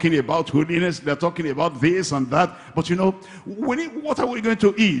they're talking about holiness, they're talking about this and that. But you know, what are we going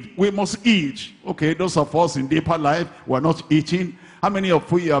to eat? We must eat. Okay, those of us in Deeperlife, we're not eating. How many of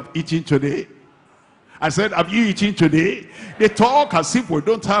you have eaten today? I said, have you eaten today? They talk as if we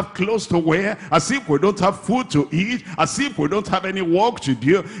don't have clothes to wear, as if we don't have food to eat, as if we don't have any work to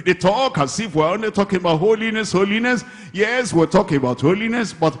do. They talk as if we're only talking about holiness, holiness. Yes, we're talking about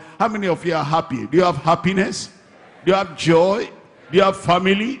holiness, but how many of you are happy? Do you have happiness? Do you have joy? Do you have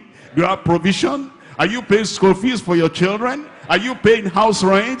family? Do you have provision? Are you paying school fees for your children? Are you paying house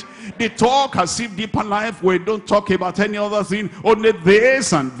rent? They talk as if Deeperlife, we don't talk about any other thing, only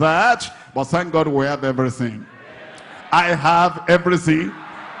this and that. But thank God we have everything. I have everything.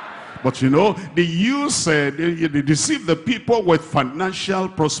 But you know, they use, they deceive the people with financial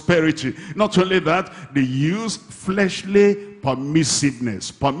prosperity. Not only that, they use fleshly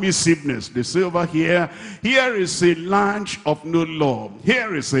permissiveness. Permissiveness. They say over here, here is a land of no law.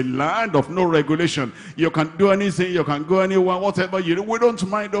 Here is a land of no regulation. You can do anything, you can go anywhere, whatever you do. We don't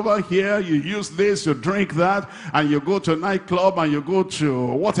mind over here. You use this, you drink that, and you go to a nightclub, and you go to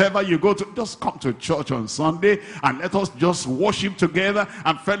whatever you go to. Just come to church on Sunday, and let us just worship together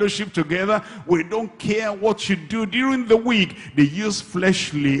and fellowship together. We don't care what you do during the week. They use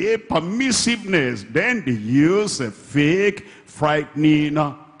fleshly permissiveness. Then they use a fake frightening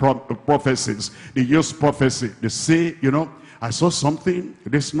prophecies. They use prophecy. They say, you know, I saw something.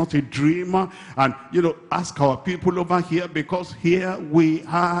 It is not a dream. And, ask our people over here, because here we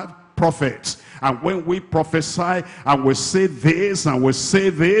have prophets. And when we prophesy and we say this and we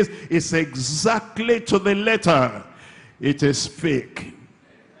say this, it's exactly to the letter. It is fake.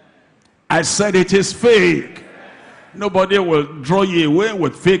 I said it is fake. Nobody will draw you away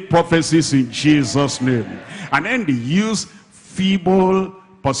with fake prophecies in Jesus' name. And then they use feeble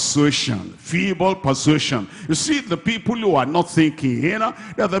persuasion. Feeble persuasion. You see, the people who are not thinking,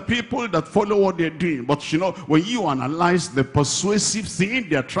 they're the people that follow what they're doing. But when you analyze the persuasive thing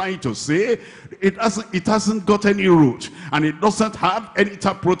they're trying to say, it hasn't got any root, and it doesn't have any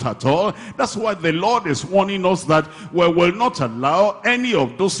taproot at all. That's why the Lord is warning us that we will not allow any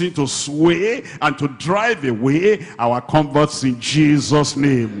of those things to sway and to drive away our converts in Jesus'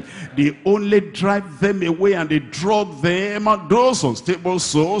 name. They only drive them away, and they draw them, those unstable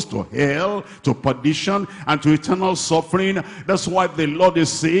souls, to hell, to perdition, and to eternal suffering. That's why the Lord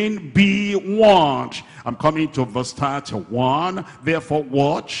is saying, be warned. I'm coming to verse 31. Therefore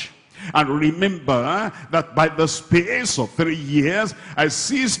watch, and remember that by the space of 3 years I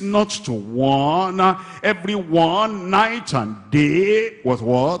cease not to warn everyone night and day with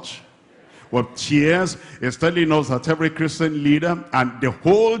what? With tears. Is telling us that every Christian leader and the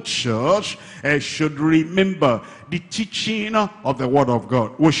whole church should remember the teaching of the word of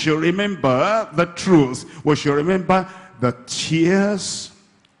God. We should remember the truth. We should remember the tears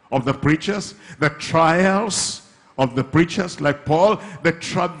of the preachers, the trials of the preachers like Paul, the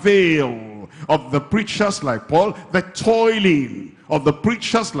travail of the preachers like Paul, the toiling of the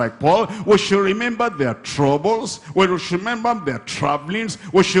preachers like Paul. We should remember their troubles. We should remember their travelings.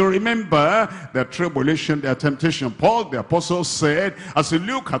 We should remember their tribulation, their temptation. Paul the apostle said, as you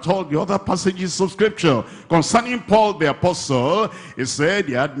look at all the other passages of scripture concerning Paul the apostle, he said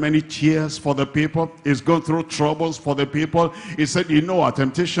he had many tears for the people. He's going through troubles for the people. He said, our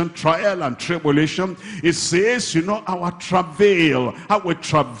temptation, trial, and tribulation. He says, our travail, how we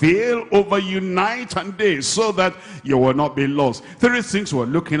travail over you night and day, so that you will not be lost. 3 things we're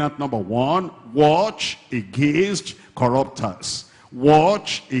looking at. Number 1, watch against corrupters.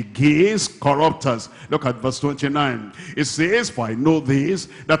 Watch against corrupters. Look at verse 29. It says, for I know this,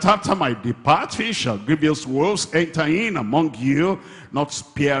 that after my departing shall grievous wolves enter in among you, not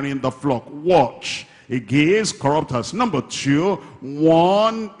sparing the flock. Watch against corrupters. Number 2,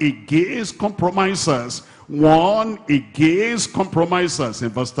 warn against compromisers. Warn against compromisers. In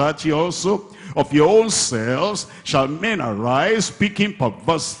verse 30 also, of your own selves shall men arise, speaking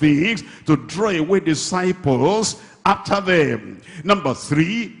perverse things, to draw away disciples after them. Number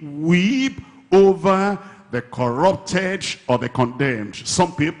 3, weep over the corrupted or the condemned.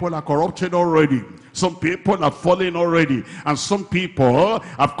 Some people are corrupted already. Some people are fallen already. And some people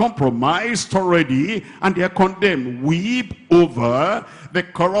have compromised already, and they are condemned. Weep over the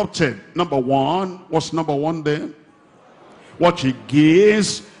corrupted. Number 1, what's number 1 there? Watch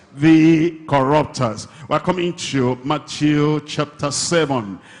against the corrupters. We're coming to Matthew chapter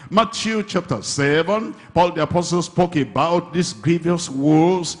 7. Matthew chapter 7, Paul the apostle spoke about these grievous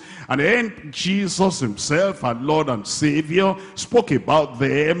wolves, and then Jesus himself, our Lord and Savior, spoke about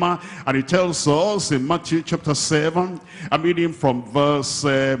them. And he tells us in Matthew chapter 7, I'm reading from verse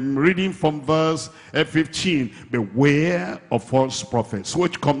 15. Beware of false prophets,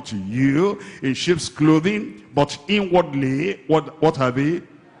 which come to you in sheep's clothing, but inwardly, what are they?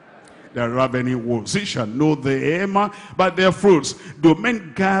 They are ravening wolves. You shall know them by their fruits. Do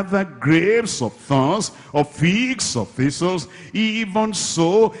men gather grapes of thorns, or figs of thistles? Even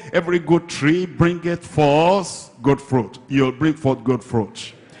so, every good tree bringeth forth good fruit. You'll bring forth good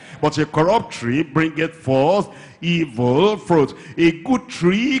fruit. But a corrupt tree bringeth forth evil fruit. A good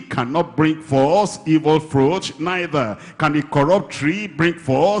tree cannot bring forth evil fruit, neither can a corrupt tree bring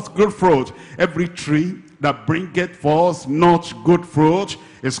forth good fruit. Every tree that bringeth forth not good fruit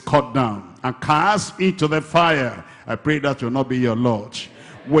is cut down and cast into the fire. I pray that will not be your lot.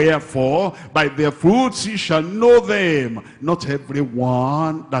 Wherefore, by their fruits ye shall know them. Not every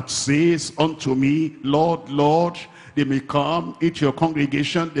one that says unto me, Lord, Lord, they may come into your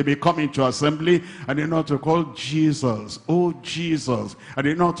congregation, they may come into assembly, and they know how to call Jesus, oh Jesus, and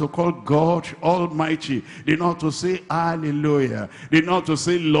they know how to call God Almighty, they know how to say hallelujah, they know how to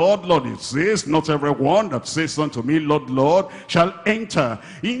say Lord, Lord. It says, not everyone that says unto me, Lord, Lord, shall enter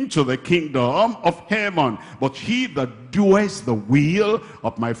into the kingdom of heaven, but he that doeth the will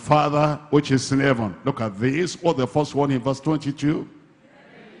of my Father which is in heaven. Look at this. What's the first one in verse 22?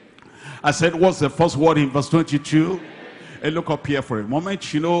 I said, what's the first word in verse 22? Look up here for a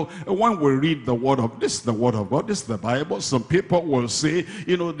moment. You know, when we read the word of, this is the word of God, this is the Bible. Some people will say,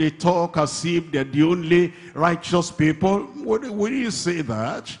 you know, they talk as if they're the only righteous people. We didn't say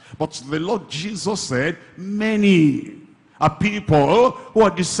that. But the Lord Jesus said, many are people who are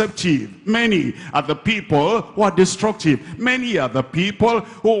deceptive. Many are the people who are destructive. Many are the people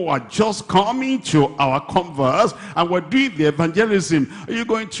who are just coming to our converse and we're doing the evangelism. Are you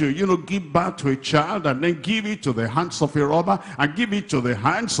going to, you know, give back to a child and then give it to the hands of a robber and give it to the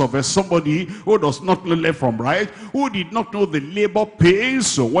hands of somebody who does not know left from right, who did not know the labor pains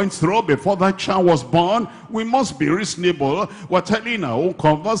so went through before that child was born? We must be reasonable. We're telling our own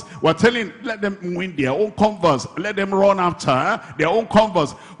converse. We're telling, let them win their own converse. Let them run after their own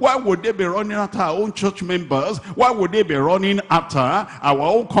converse. Why would they be running after our own church members? Why would they be running after our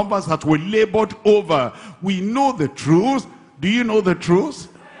own converse that we labored over? We know the truth. Do you know the truth?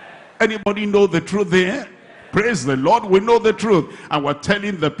 Anybody know the truth there? Praise the Lord, we know the truth. And we're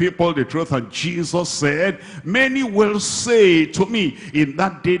telling the people the truth. And Jesus said, many will say to me in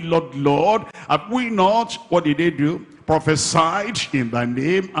that day, Lord, Lord, have we not, what did they do? Prophesied in thy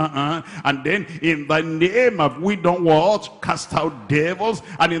name, and then in thy name have we done what? Cast out devils,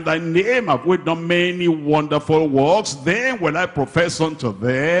 and in thy name have we done many wonderful works. Then will I profess unto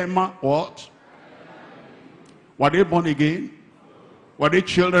them, what? Were they born again? Were they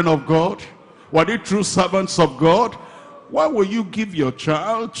children of God? Were they true servants of God? Why will you give your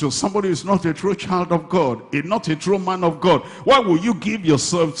child to somebody who is not a true child of God, not a true man of God? Why will you give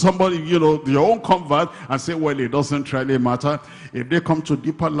yourself somebody, you know, your own convert and say, well, it doesn't really matter. If they come to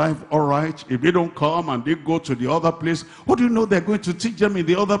Deeper Life, all right. If they don't come and they go to the other place, what do you know they're going to teach them in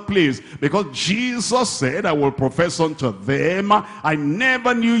the other place? Because Jesus said, I will profess unto them, I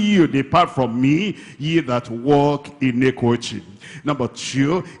never knew you. Depart from me, ye that walk iniquity. Number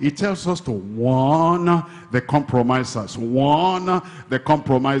two, he tells us to warn the compromisers. Warn the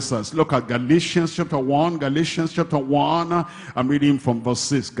compromisers. Look at Galatians chapter 1. Galatians chapter 1. I'm reading from verse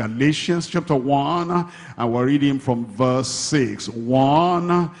 6. Galatians chapter 1. And we're reading from verse 6.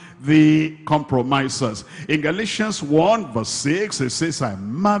 Warn the compromisers. In Galatians 1 verse 6, it says, I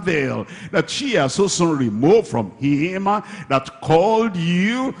marvel that ye are so soon removed from him that called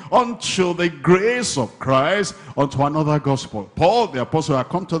you unto the grace of Christ unto another gospel. Paul the apostle had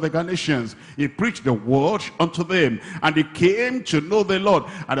come to the Galatians. He preached the word unto them, and they came to know the Lord.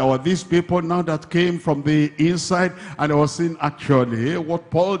 And there were these people now that came from the inside, and they were saying, actually, what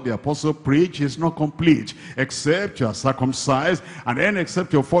Paul the apostle preached is not complete, except you are circumcised, and then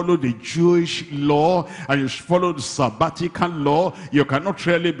except you follow the Jewish law, and you follow the Sabbatical law, you cannot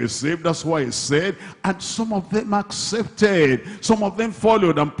really be saved. That's why he said, and some of them accepted, some of them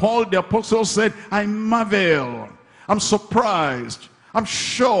followed. And Paul the apostle said, I marvel, I'm surprised, I'm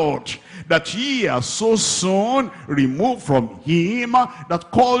shocked that ye are so soon removed from him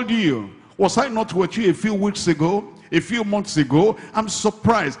that called you. Was I not with you a few weeks ago? A few months ago? I'm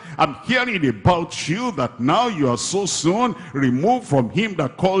surprised. I'm hearing about you that now you are so soon removed from him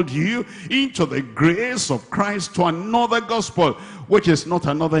that called you into the grace of Christ to another gospel, which is not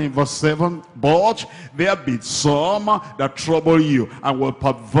another in verse 7. But there be some that trouble you and will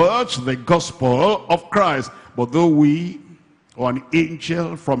pervert the gospel of Christ. But though we or an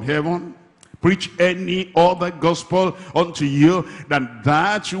angel from heaven preach any other gospel unto you than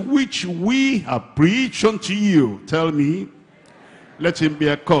that which we have preached unto you, tell me, let him be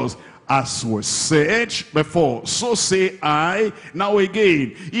accursed. As was said before, so say I now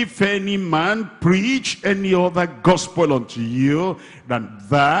again, if any man preach any other gospel unto you than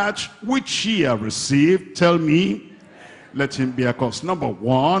that which ye have received, tell me, let him be accursed. Number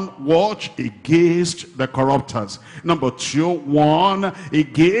one, watch against the corrupters. Number two, warn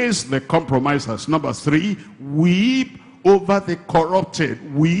against the compromisers. Number three, weep over the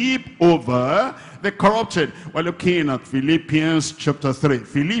corrupted. Weep over the corrupted. We're looking at Philippians chapter 3.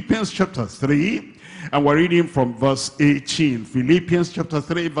 Philippians chapter 3, and we're reading from verse 18. Philippians chapter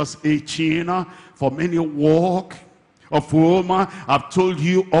 3, verse 18. For many walk, of whom I've told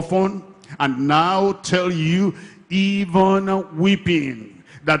you often, and now tell you, even weeping,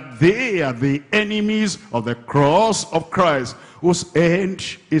 that they are the enemies of the cross of Christ, whose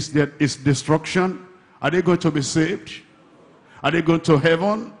end is destruction. Are they going to be saved? Are they going to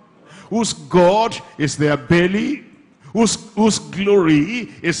heaven? Whose God is their belly, whose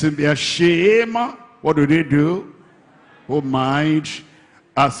glory is in their shame. What do? Who mind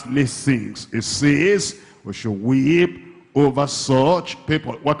earthly things. It says we should weep over such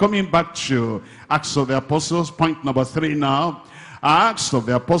people. We're coming back to Acts of the Apostles, point number 3 now. Acts of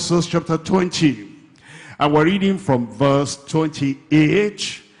the Apostles chapter 20. And we're reading from verse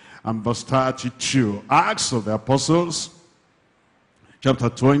 28 and verse 32. Acts of the Apostles chapter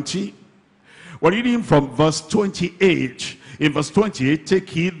 20. We're reading from verse 28. In verse 28, take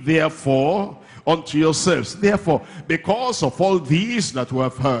heed therefore unto yourselves. Therefore, because of all these that we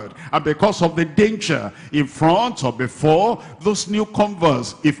have heard, and because of the danger in front or before those new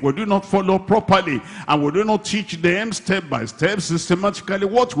converts, if we do not follow properly, and we do not teach them step by step, systematically,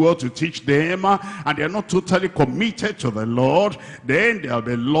 what we ought to teach them, and they are not totally committed to the Lord, then there will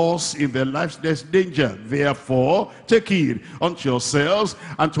be loss in their lives. There's danger. Therefore, take heed unto yourselves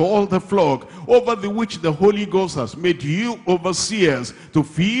and to all the flock, over the which the Holy Ghost has made you overseers, to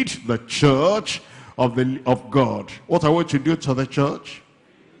feed the church of God. What are we to do to the church?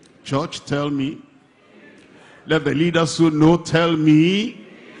 Church, tell me. Let the leaders who know tell me.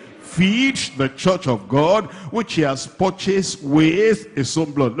 Feed the church of God, which he has purchased with his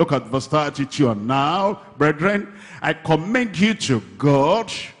own blood. Look at verse 32. And now, brethren, I commend you to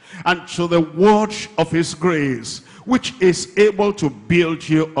God and to the word of his grace, which is able to build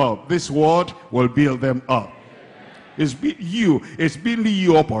you up. This word will build them up. It's building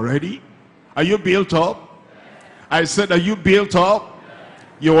you up already. Are you built up? I said, are you built up?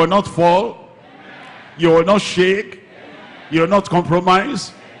 You will not fall. You will not shake. You will not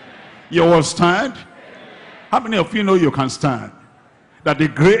compromise. You will stand. How many of you know you can stand? That the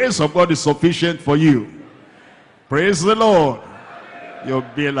grace of God is sufficient for you. Praise the Lord. You'll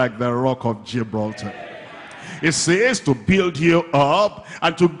be like the rock of Gibraltar. It says to build you up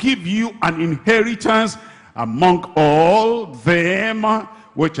and to give you an inheritance among all them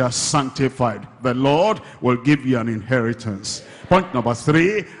which are sanctified. The Lord will give you an inheritance. Point number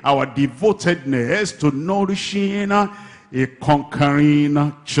 3, our devotedness to nourishing a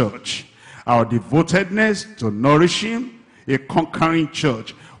conquering church. Our devotedness to nourishing a conquering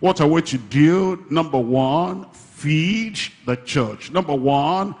church. What are we to do? Number 1, feed the church. Number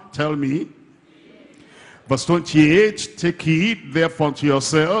 1, tell me. Verse 28, take heed therefore unto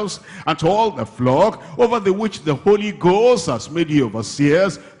yourselves and to all the flock, over the which the Holy Ghost has made you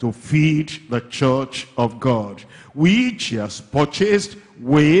overseers, to feed the church of God, which he has purchased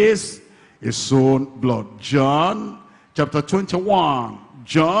with his own blood. John chapter 21.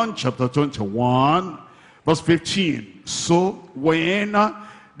 John chapter 21, verse 15. So when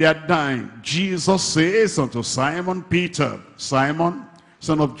they are dying, Jesus says unto Simon Peter, Simon,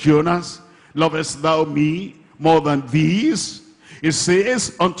 son of Jonas, lovest thou me more than these? He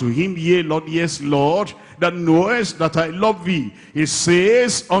says unto him, Yea, Lord, yes, Lord, that knowest that I love thee. He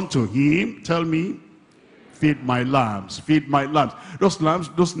says unto him, tell me, feed my lambs, feed my lambs. Those lambs,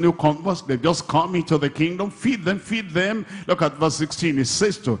 those new converts, they just come into the kingdom. Feed them, feed them. Look at verse 16. It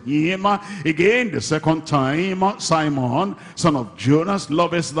says to him again the second time, Simon, son of Jonas,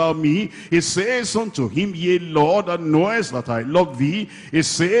 lovest thou me? He says unto him, Yea, Lord, that knowest that I love thee. He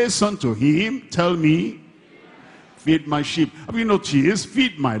says unto him, tell me, feed my sheep. Have you noticed?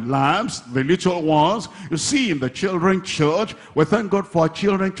 Feed my lambs, the little ones. You see, in the children's church, we thank God for our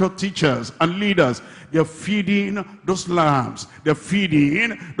children's church teachers and leaders. They're feeding those lambs. They're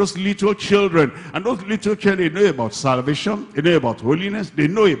feeding those little children. And those little children, they know about salvation. They know about holiness. They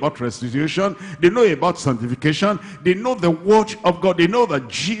know about restitution. They know about sanctification. They know the word of God. They know that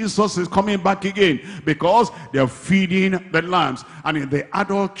Jesus is coming back again, because they're feeding the lambs. And in the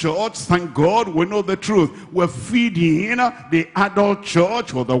adult church, thank God, we know the truth. We're feeding the adult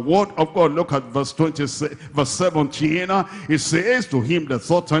church with the word of God. Look at verse 26, verse 17. It says to him the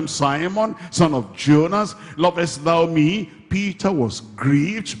third time, Simon, son of Jonas, lovest thou me? Peter was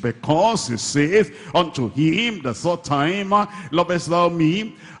grieved because he saith unto him the third time, lovest thou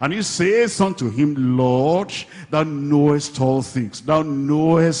me? And he says unto him, Lord, thou knowest all things. Thou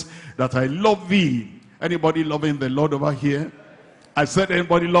knowest that I love thee. Anybody loving the Lord over here? I said,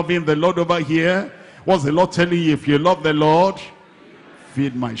 anybody loving the Lord over here? What's the Lord telling you? If you love the Lord,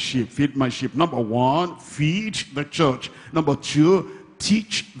 feed my sheep, feed my sheep. Number 1, feed the church. Number 2,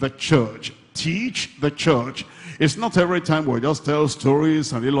 teach the church. Teach the church. It's not every time we just tell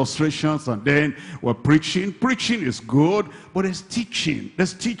stories and illustrations and then we're preaching. Preaching is good, but it's teaching.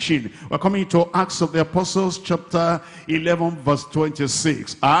 There's teaching. We're coming to Acts of the Apostles, chapter 11, verse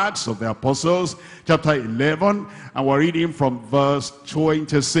 26. Acts of the Apostles, chapter 11, and we're reading from verse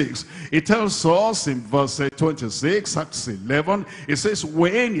 26. It tells us in verse 26, Acts 11, it says,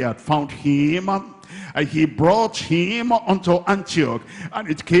 when he had found him, he brought him unto Antioch. And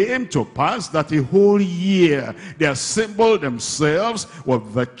it came to pass that a whole year they assembled themselves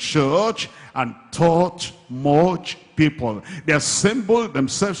with the church and taught much people. They assembled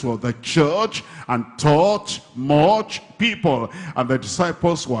themselves with the church and taught much people. And the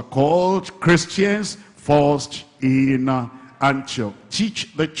disciples were called Christians first in Antioch.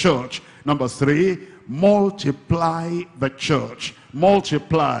 Teach the church. Number 3, multiply the church.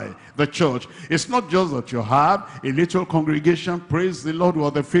 Multiply the church. It's not just that you have a little congregation. Praise the Lord, we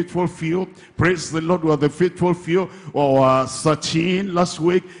are the faithful few. Praise the Lord, we are the faithful few. Or 13 last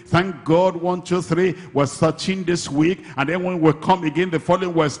week. Thank God, 1, 2, 3. We're 13 this week. And then when we come again the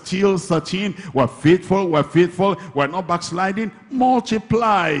following, we're still 13. We're faithful, we're not backsliding.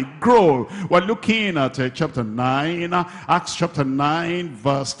 Multiply, grow. We're looking at chapter 9, Acts chapter 9,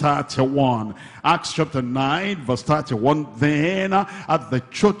 verse 31. Acts chapter 9, verse 31. Then at the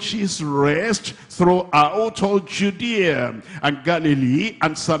church's rest throughout all Judea and Galilee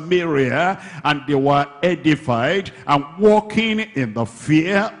and Samaria, and they were edified and walking in the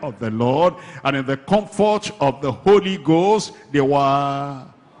fear of the Lord and in the comfort of the Holy Ghost. They were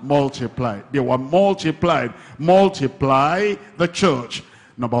multiplied. They were multiplied. Multiply the church.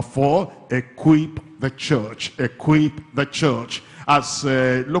 Number 4, equip the church. Equip the church. As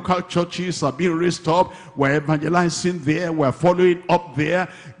local churches are being raised up, we're evangelizing there, we're following up there.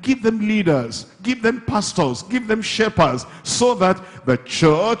 Give them leaders, give them pastors, give them shepherds, so that the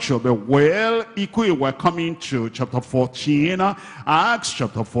church will be well equipped. We're coming to chapter 14, Acts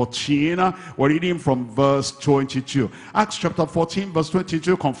chapter 14. We're reading from verse 22. Acts chapter 14, verse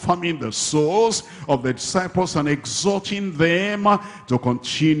 22, confirming the souls of the disciples and exhorting them to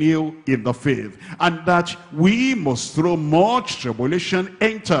continue in the faith, and that we must through much tribulation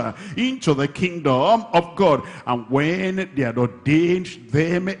enter into the kingdom of God. And when they had ordained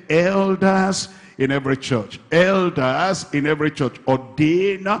them elders in every church. Elders in every church.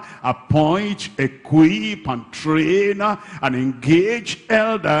 Ordain, appoint, equip, and train, and engage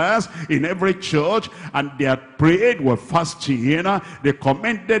elders in every church. And they had prayed with fasting. They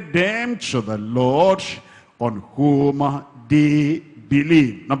commended them to the Lord on whom they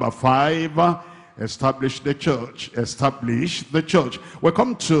believe. Number 5, establish the church. Establish the church. We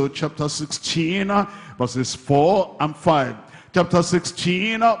come to chapter 16, verses 4 and 5. Chapter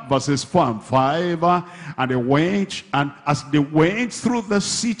 16, verses 4 and 5. And they went, and as they went through the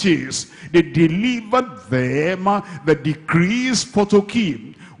cities, they delivered them the decrees for to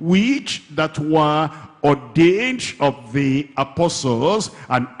keep, which that were ordained of the apostles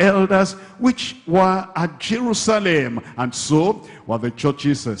and elders which were at Jerusalem. And so were the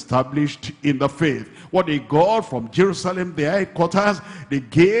churches established in the faith. What they got from Jerusalem, the headquarters, they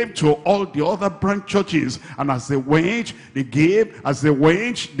gave to all the other branch churches. And as they went, they gave. As they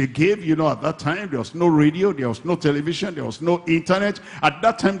went, they gave. You know, at that time, there was no radio, there was no television, there was no internet. At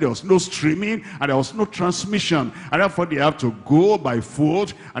that time, there was no streaming, and there was no transmission. And therefore, they have to go by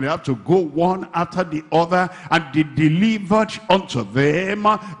foot, and they have to go one after the other. And they delivered unto them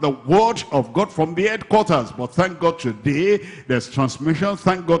the word of God from the headquarters. But thank God today, there's transmission.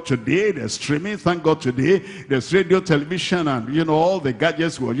 Thank God today, there's streaming. Thank God today, there's radio, television, and you know, all the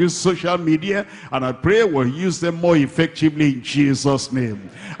gadgets. We'll use social media, and I pray we'll use them more effectively in Jesus' name.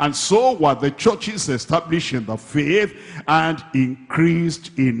 And so were the churches established in the faith and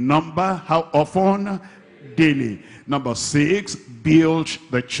increased in number. How often? Daily. Number 6, build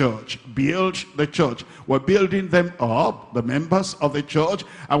the church. Build the church. We're building them up, the members of the church,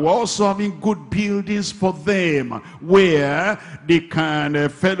 and we're also having good buildings for them where they can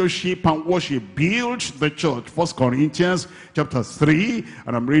fellowship and worship. Build the church. 1 Corinthians chapter 3,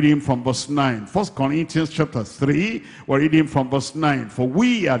 and I'm reading from verse 9. 1 Corinthians chapter 3, we're reading from verse 9. For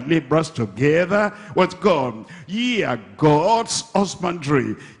we are laborers together with God. Ye are God's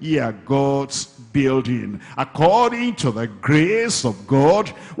husbandry. Ye are God's building, according to the grace of God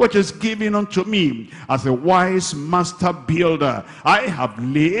which is given unto me as a wise master builder. I have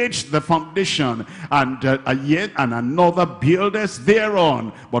laid the foundation, and yet and another buildeth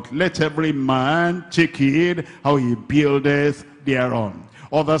thereon. But let every man take heed how he buildeth thereon.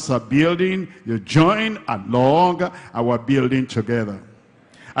 Others are building, you join along, and we're building together.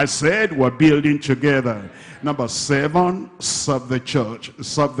 I said we're building together. Number 7, serve the church.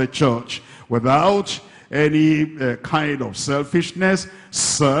 Serve the church without any kind of selfishness.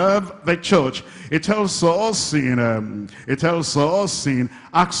 Serve the church. It tells us in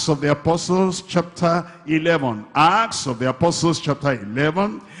Acts of the Apostles chapter 11. Acts of the Apostles chapter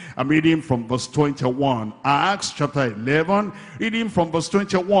 11. I'm reading from verse 21. Acts chapter 11, reading from verse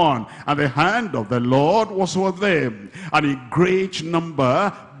 21. And the hand of the Lord was with them, and a great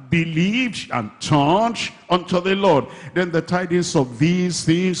number believed and turned unto the Lord. Then the tidings of these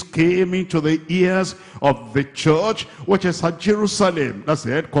things came into the ears of the church which is at Jerusalem. That's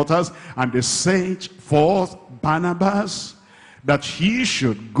the headquarters. And they sent forth Barnabas, that he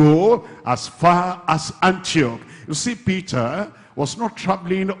should go as far as Antioch. You see, Peter was not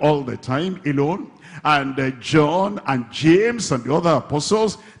traveling all the time alone. And John and James and the other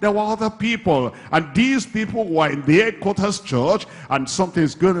apostles, there were other people. And these people were in the headquarters church, and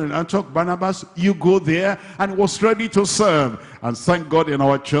something's going on in Antioch. Barnabas, you go there, and was ready to serve. And thank God in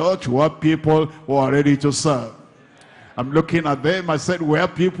our church, we have people who are ready to serve. I'm looking at them, I said, we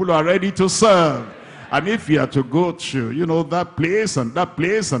have people who are ready to serve. And if you are to go to, you know, that place and that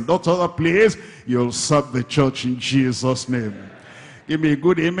other place, you'll serve the church in Jesus' name. Give me a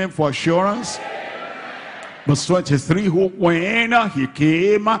good amen for assurance. Verse 23, who when he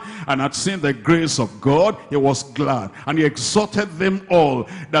came and had seen the grace of God, he was glad. And he exhorted them all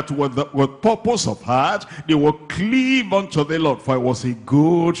that with purpose of heart, they will cleave unto the Lord, for he was a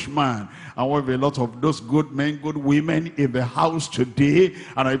good man. And we have a lot of those good men, good women in the house today,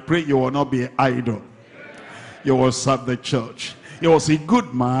 and I pray you will not be idle. You will serve the church. He was a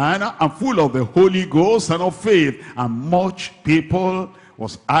good man and full of the Holy Ghost and of faith, and much people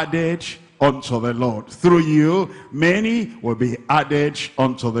was added unto the Lord. Through you, many will be added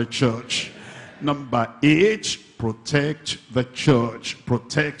unto the church. Number 8, protect the church.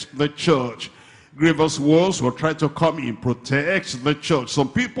 Protect the church. Grievous wolves will try to come in. Protect the church. Some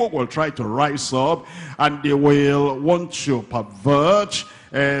people will try to rise up, and they will want to pervert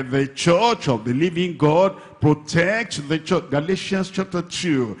the church of the living God. Protect the church. Galatians chapter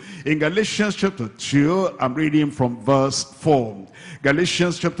 2. In Galatians chapter 2, I'm reading from verse 4.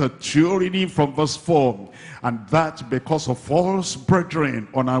 Galatians chapter 2, reading from verse 4. And that because of false brethren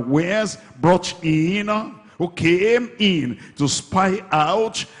unawares brought in, who came in to spy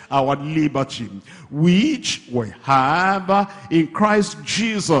out our liberty, which we have in Christ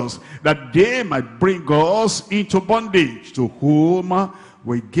Jesus, that they might bring us into bondage, to whom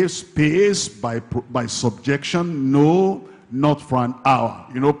we give space by subjection, no, not for an hour.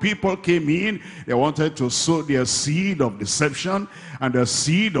 You know, people came in, they wanted to sow their seed of deception and their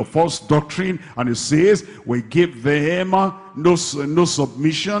seed of false doctrine, and it says we give them no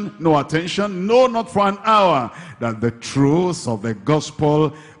submission, no attention, no, not for an hour, that the truth of the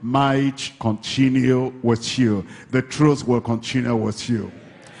gospel might continue with you. The truth will continue with you.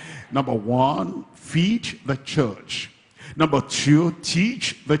 Number 1, feed the church. Number 2,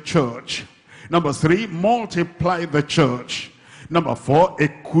 teach the church. Number 3, multiply the church. Number 4,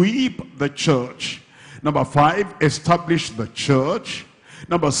 equip the church. Number 5, establish the church.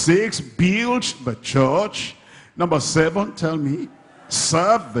 Number 6, build the church. Number 7, tell me,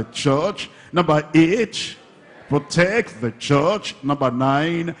 serve the church. Number 8, protect the church. Number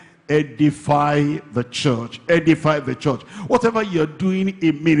 9, edify the church. Edify the church. Whatever you're doing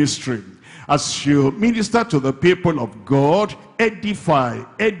in ministry, as you minister to the people of God, edify,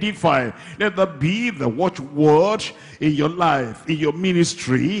 edify. Let that be the watchword in your life, in your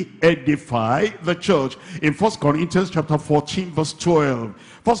ministry. Edify the church. In 1 Corinthians chapter 14 verse 12.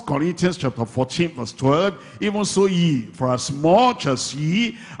 1 Corinthians chapter 14 verse 12. Even so ye, for as much as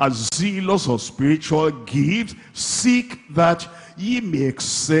ye are zealous of spiritual gifts, seek that ye may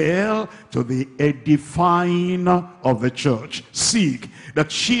excel to the edifying of the church. Seek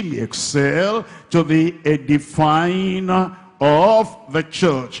that she may excel to the edifying of the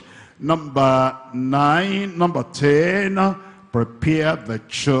church. Number 9, number 10, prepare the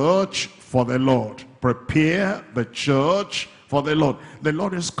church for the Lord. Prepare the church for the Lord. The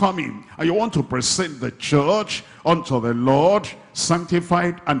Lord is coming, and you want to present the church unto the Lord,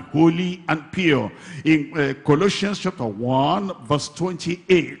 sanctified and holy and pure. In Colossians chapter 1 verse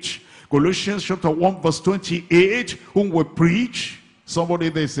 28. Colossians chapter 1 verse 28, whom we preach. Somebody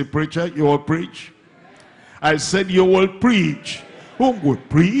there is a preacher, you will preach. I said you will preach. Whom we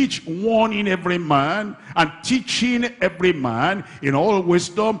preach, warning every man and teaching every man in all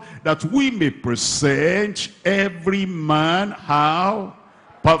wisdom, that we may present every man how?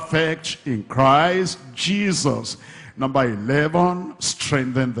 Perfect in Christ Jesus. Number 11,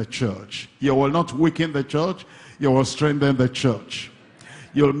 strengthen the church. You will not weaken the church, you will strengthen the church.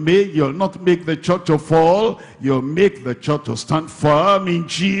 You'll not make the church to fall, you'll make the church to stand firm in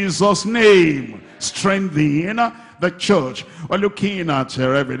Jesus' name. Strengthen the church. We're looking at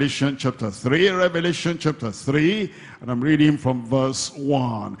Revelation chapter 3. Revelation chapter 3, and I'm reading from verse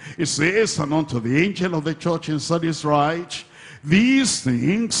 1. It says, and unto the angel of the church in Sardis write, these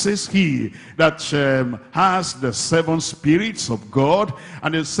things says he that has the 7 spirits of God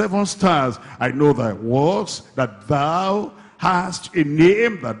and the 7 stars. I know thy works, that thou hast a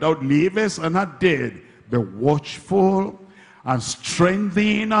name, that thou livest and art dead. Be watchful and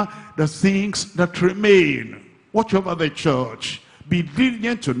strengthen the things that remain. Watch over the church. Be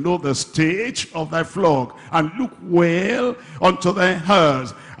diligent to know the state of thy flock, and look well unto thy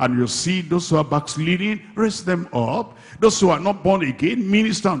herds. And you see those who are backsliding, raise them up. Those who are not born again,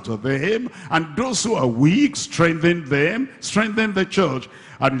 minister unto them. And those who are weak, strengthen them, strengthen the church.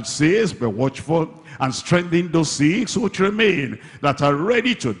 And it says, be watchful and strengthen those sick which remain, that are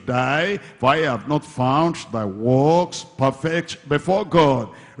ready to die, for I have not found thy works perfect before God.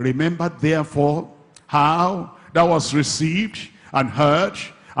 Remember therefore how thou wast received and heard,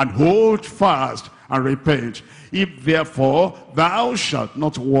 and hold fast and repent. If therefore thou shalt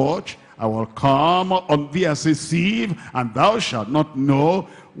not watch, I will come on thee as a thief, and thou shalt not know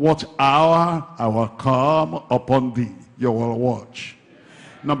what hour I will come upon thee. You will watch.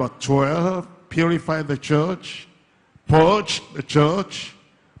 Number 12, purify the church, purge the church,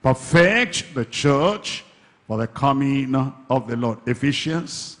 perfect the church for the coming of the Lord.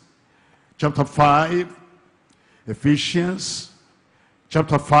 Ephesians chapter 5, Ephesians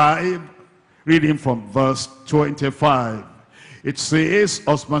chapter 5, reading from verse 25. It says,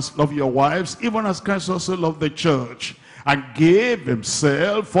 husbands, love your wives, even as Christ also loved the church, and gave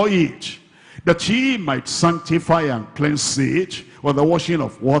himself for it, that he might sanctify and cleanse it with the washing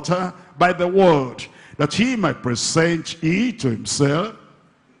of water by the word, that he might present it to himself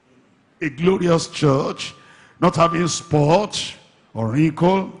a glorious church, not having spot or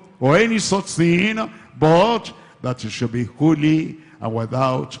wrinkle or any such thing, but that it should be holy and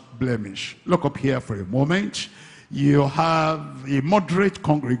without blemish. Look up here for a moment. You have a moderate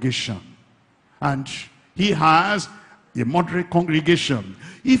congregation, and he has a moderate congregation.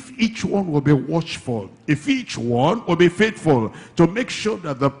 If each one will be watchful, if each one will be faithful to make sure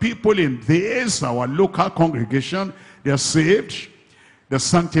that the people in this, our local congregation, they're saved, they're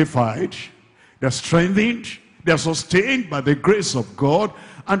sanctified, they're strengthened, they're sustained by the grace of God,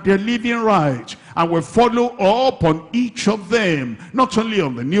 and they're living right, and we follow up on each of them, not only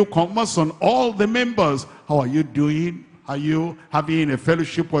on the newcomers, on all the members. How are you doing? Are you having a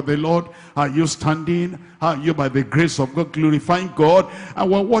fellowship with the Lord? Are you standing? Are you, by the grace of God, glorifying God?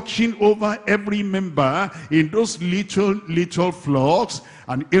 And we're watching over every member in those little flocks.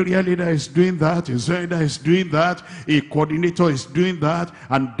 An area leader is doing that, a zone leader is doing that, a coordinator is doing that,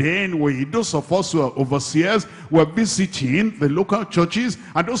 and then those of us who are overseers, we're visiting the local churches,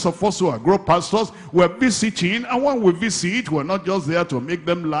 and those of us who are group pastors, we're visiting, and when we visit, we're not just there to make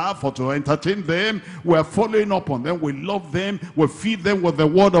them laugh or to entertain them, we're following up on them, we love them, we feed them with the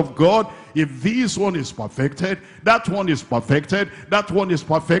word of God. If this one is perfected, that one is perfected, that one is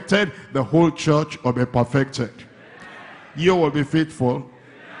perfected, the whole church will be perfected. You will be faithful.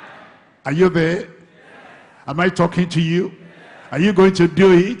 Are you there? Am I talking to you? Are you going to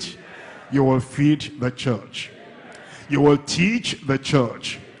do it? You will feed the church. You will teach the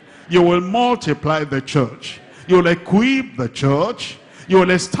church. You will multiply the church. You will equip the church. You will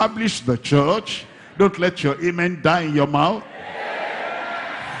establish the church. Don't let your amen die in your mouth.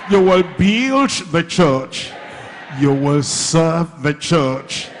 You will build the church. You will serve the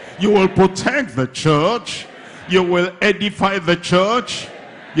church. You will protect the church. You will edify the church.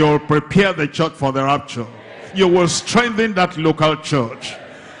 You will prepare the church for the rapture. You will strengthen that local church.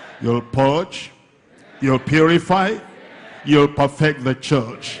 You'll purge. You'll purify. You'll perfect the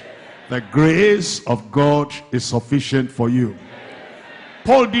church. The grace of God is sufficient for you.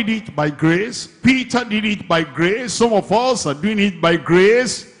 Paul did it by grace. Peter did it by grace. Some of us are doing it by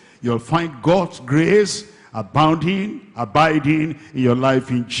grace. You'll find God's grace abounding, abiding in your life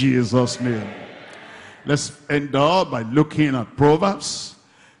in Jesus' name. Let's end up by looking at Proverbs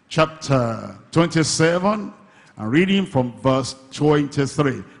chapter 27 and reading from verse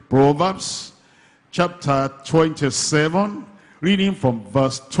 23. Proverbs chapter 27, reading from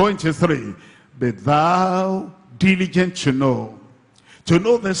verse 23. Be thou diligent to know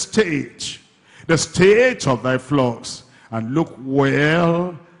the state of thy flocks, and look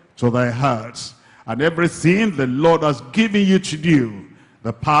well to thy herds, and everything the Lord has given you to do,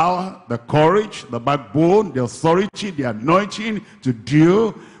 the power, the courage, the backbone, the authority, the anointing to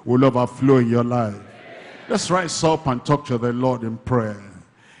do will overflow in your life. Let's rise up and talk to the Lord in prayer.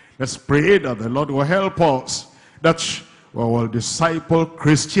 Let's pray that the Lord will help us, that we will disciple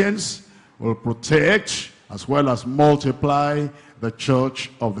Christians, will protect as well as multiply the church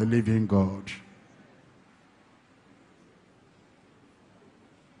of the living God.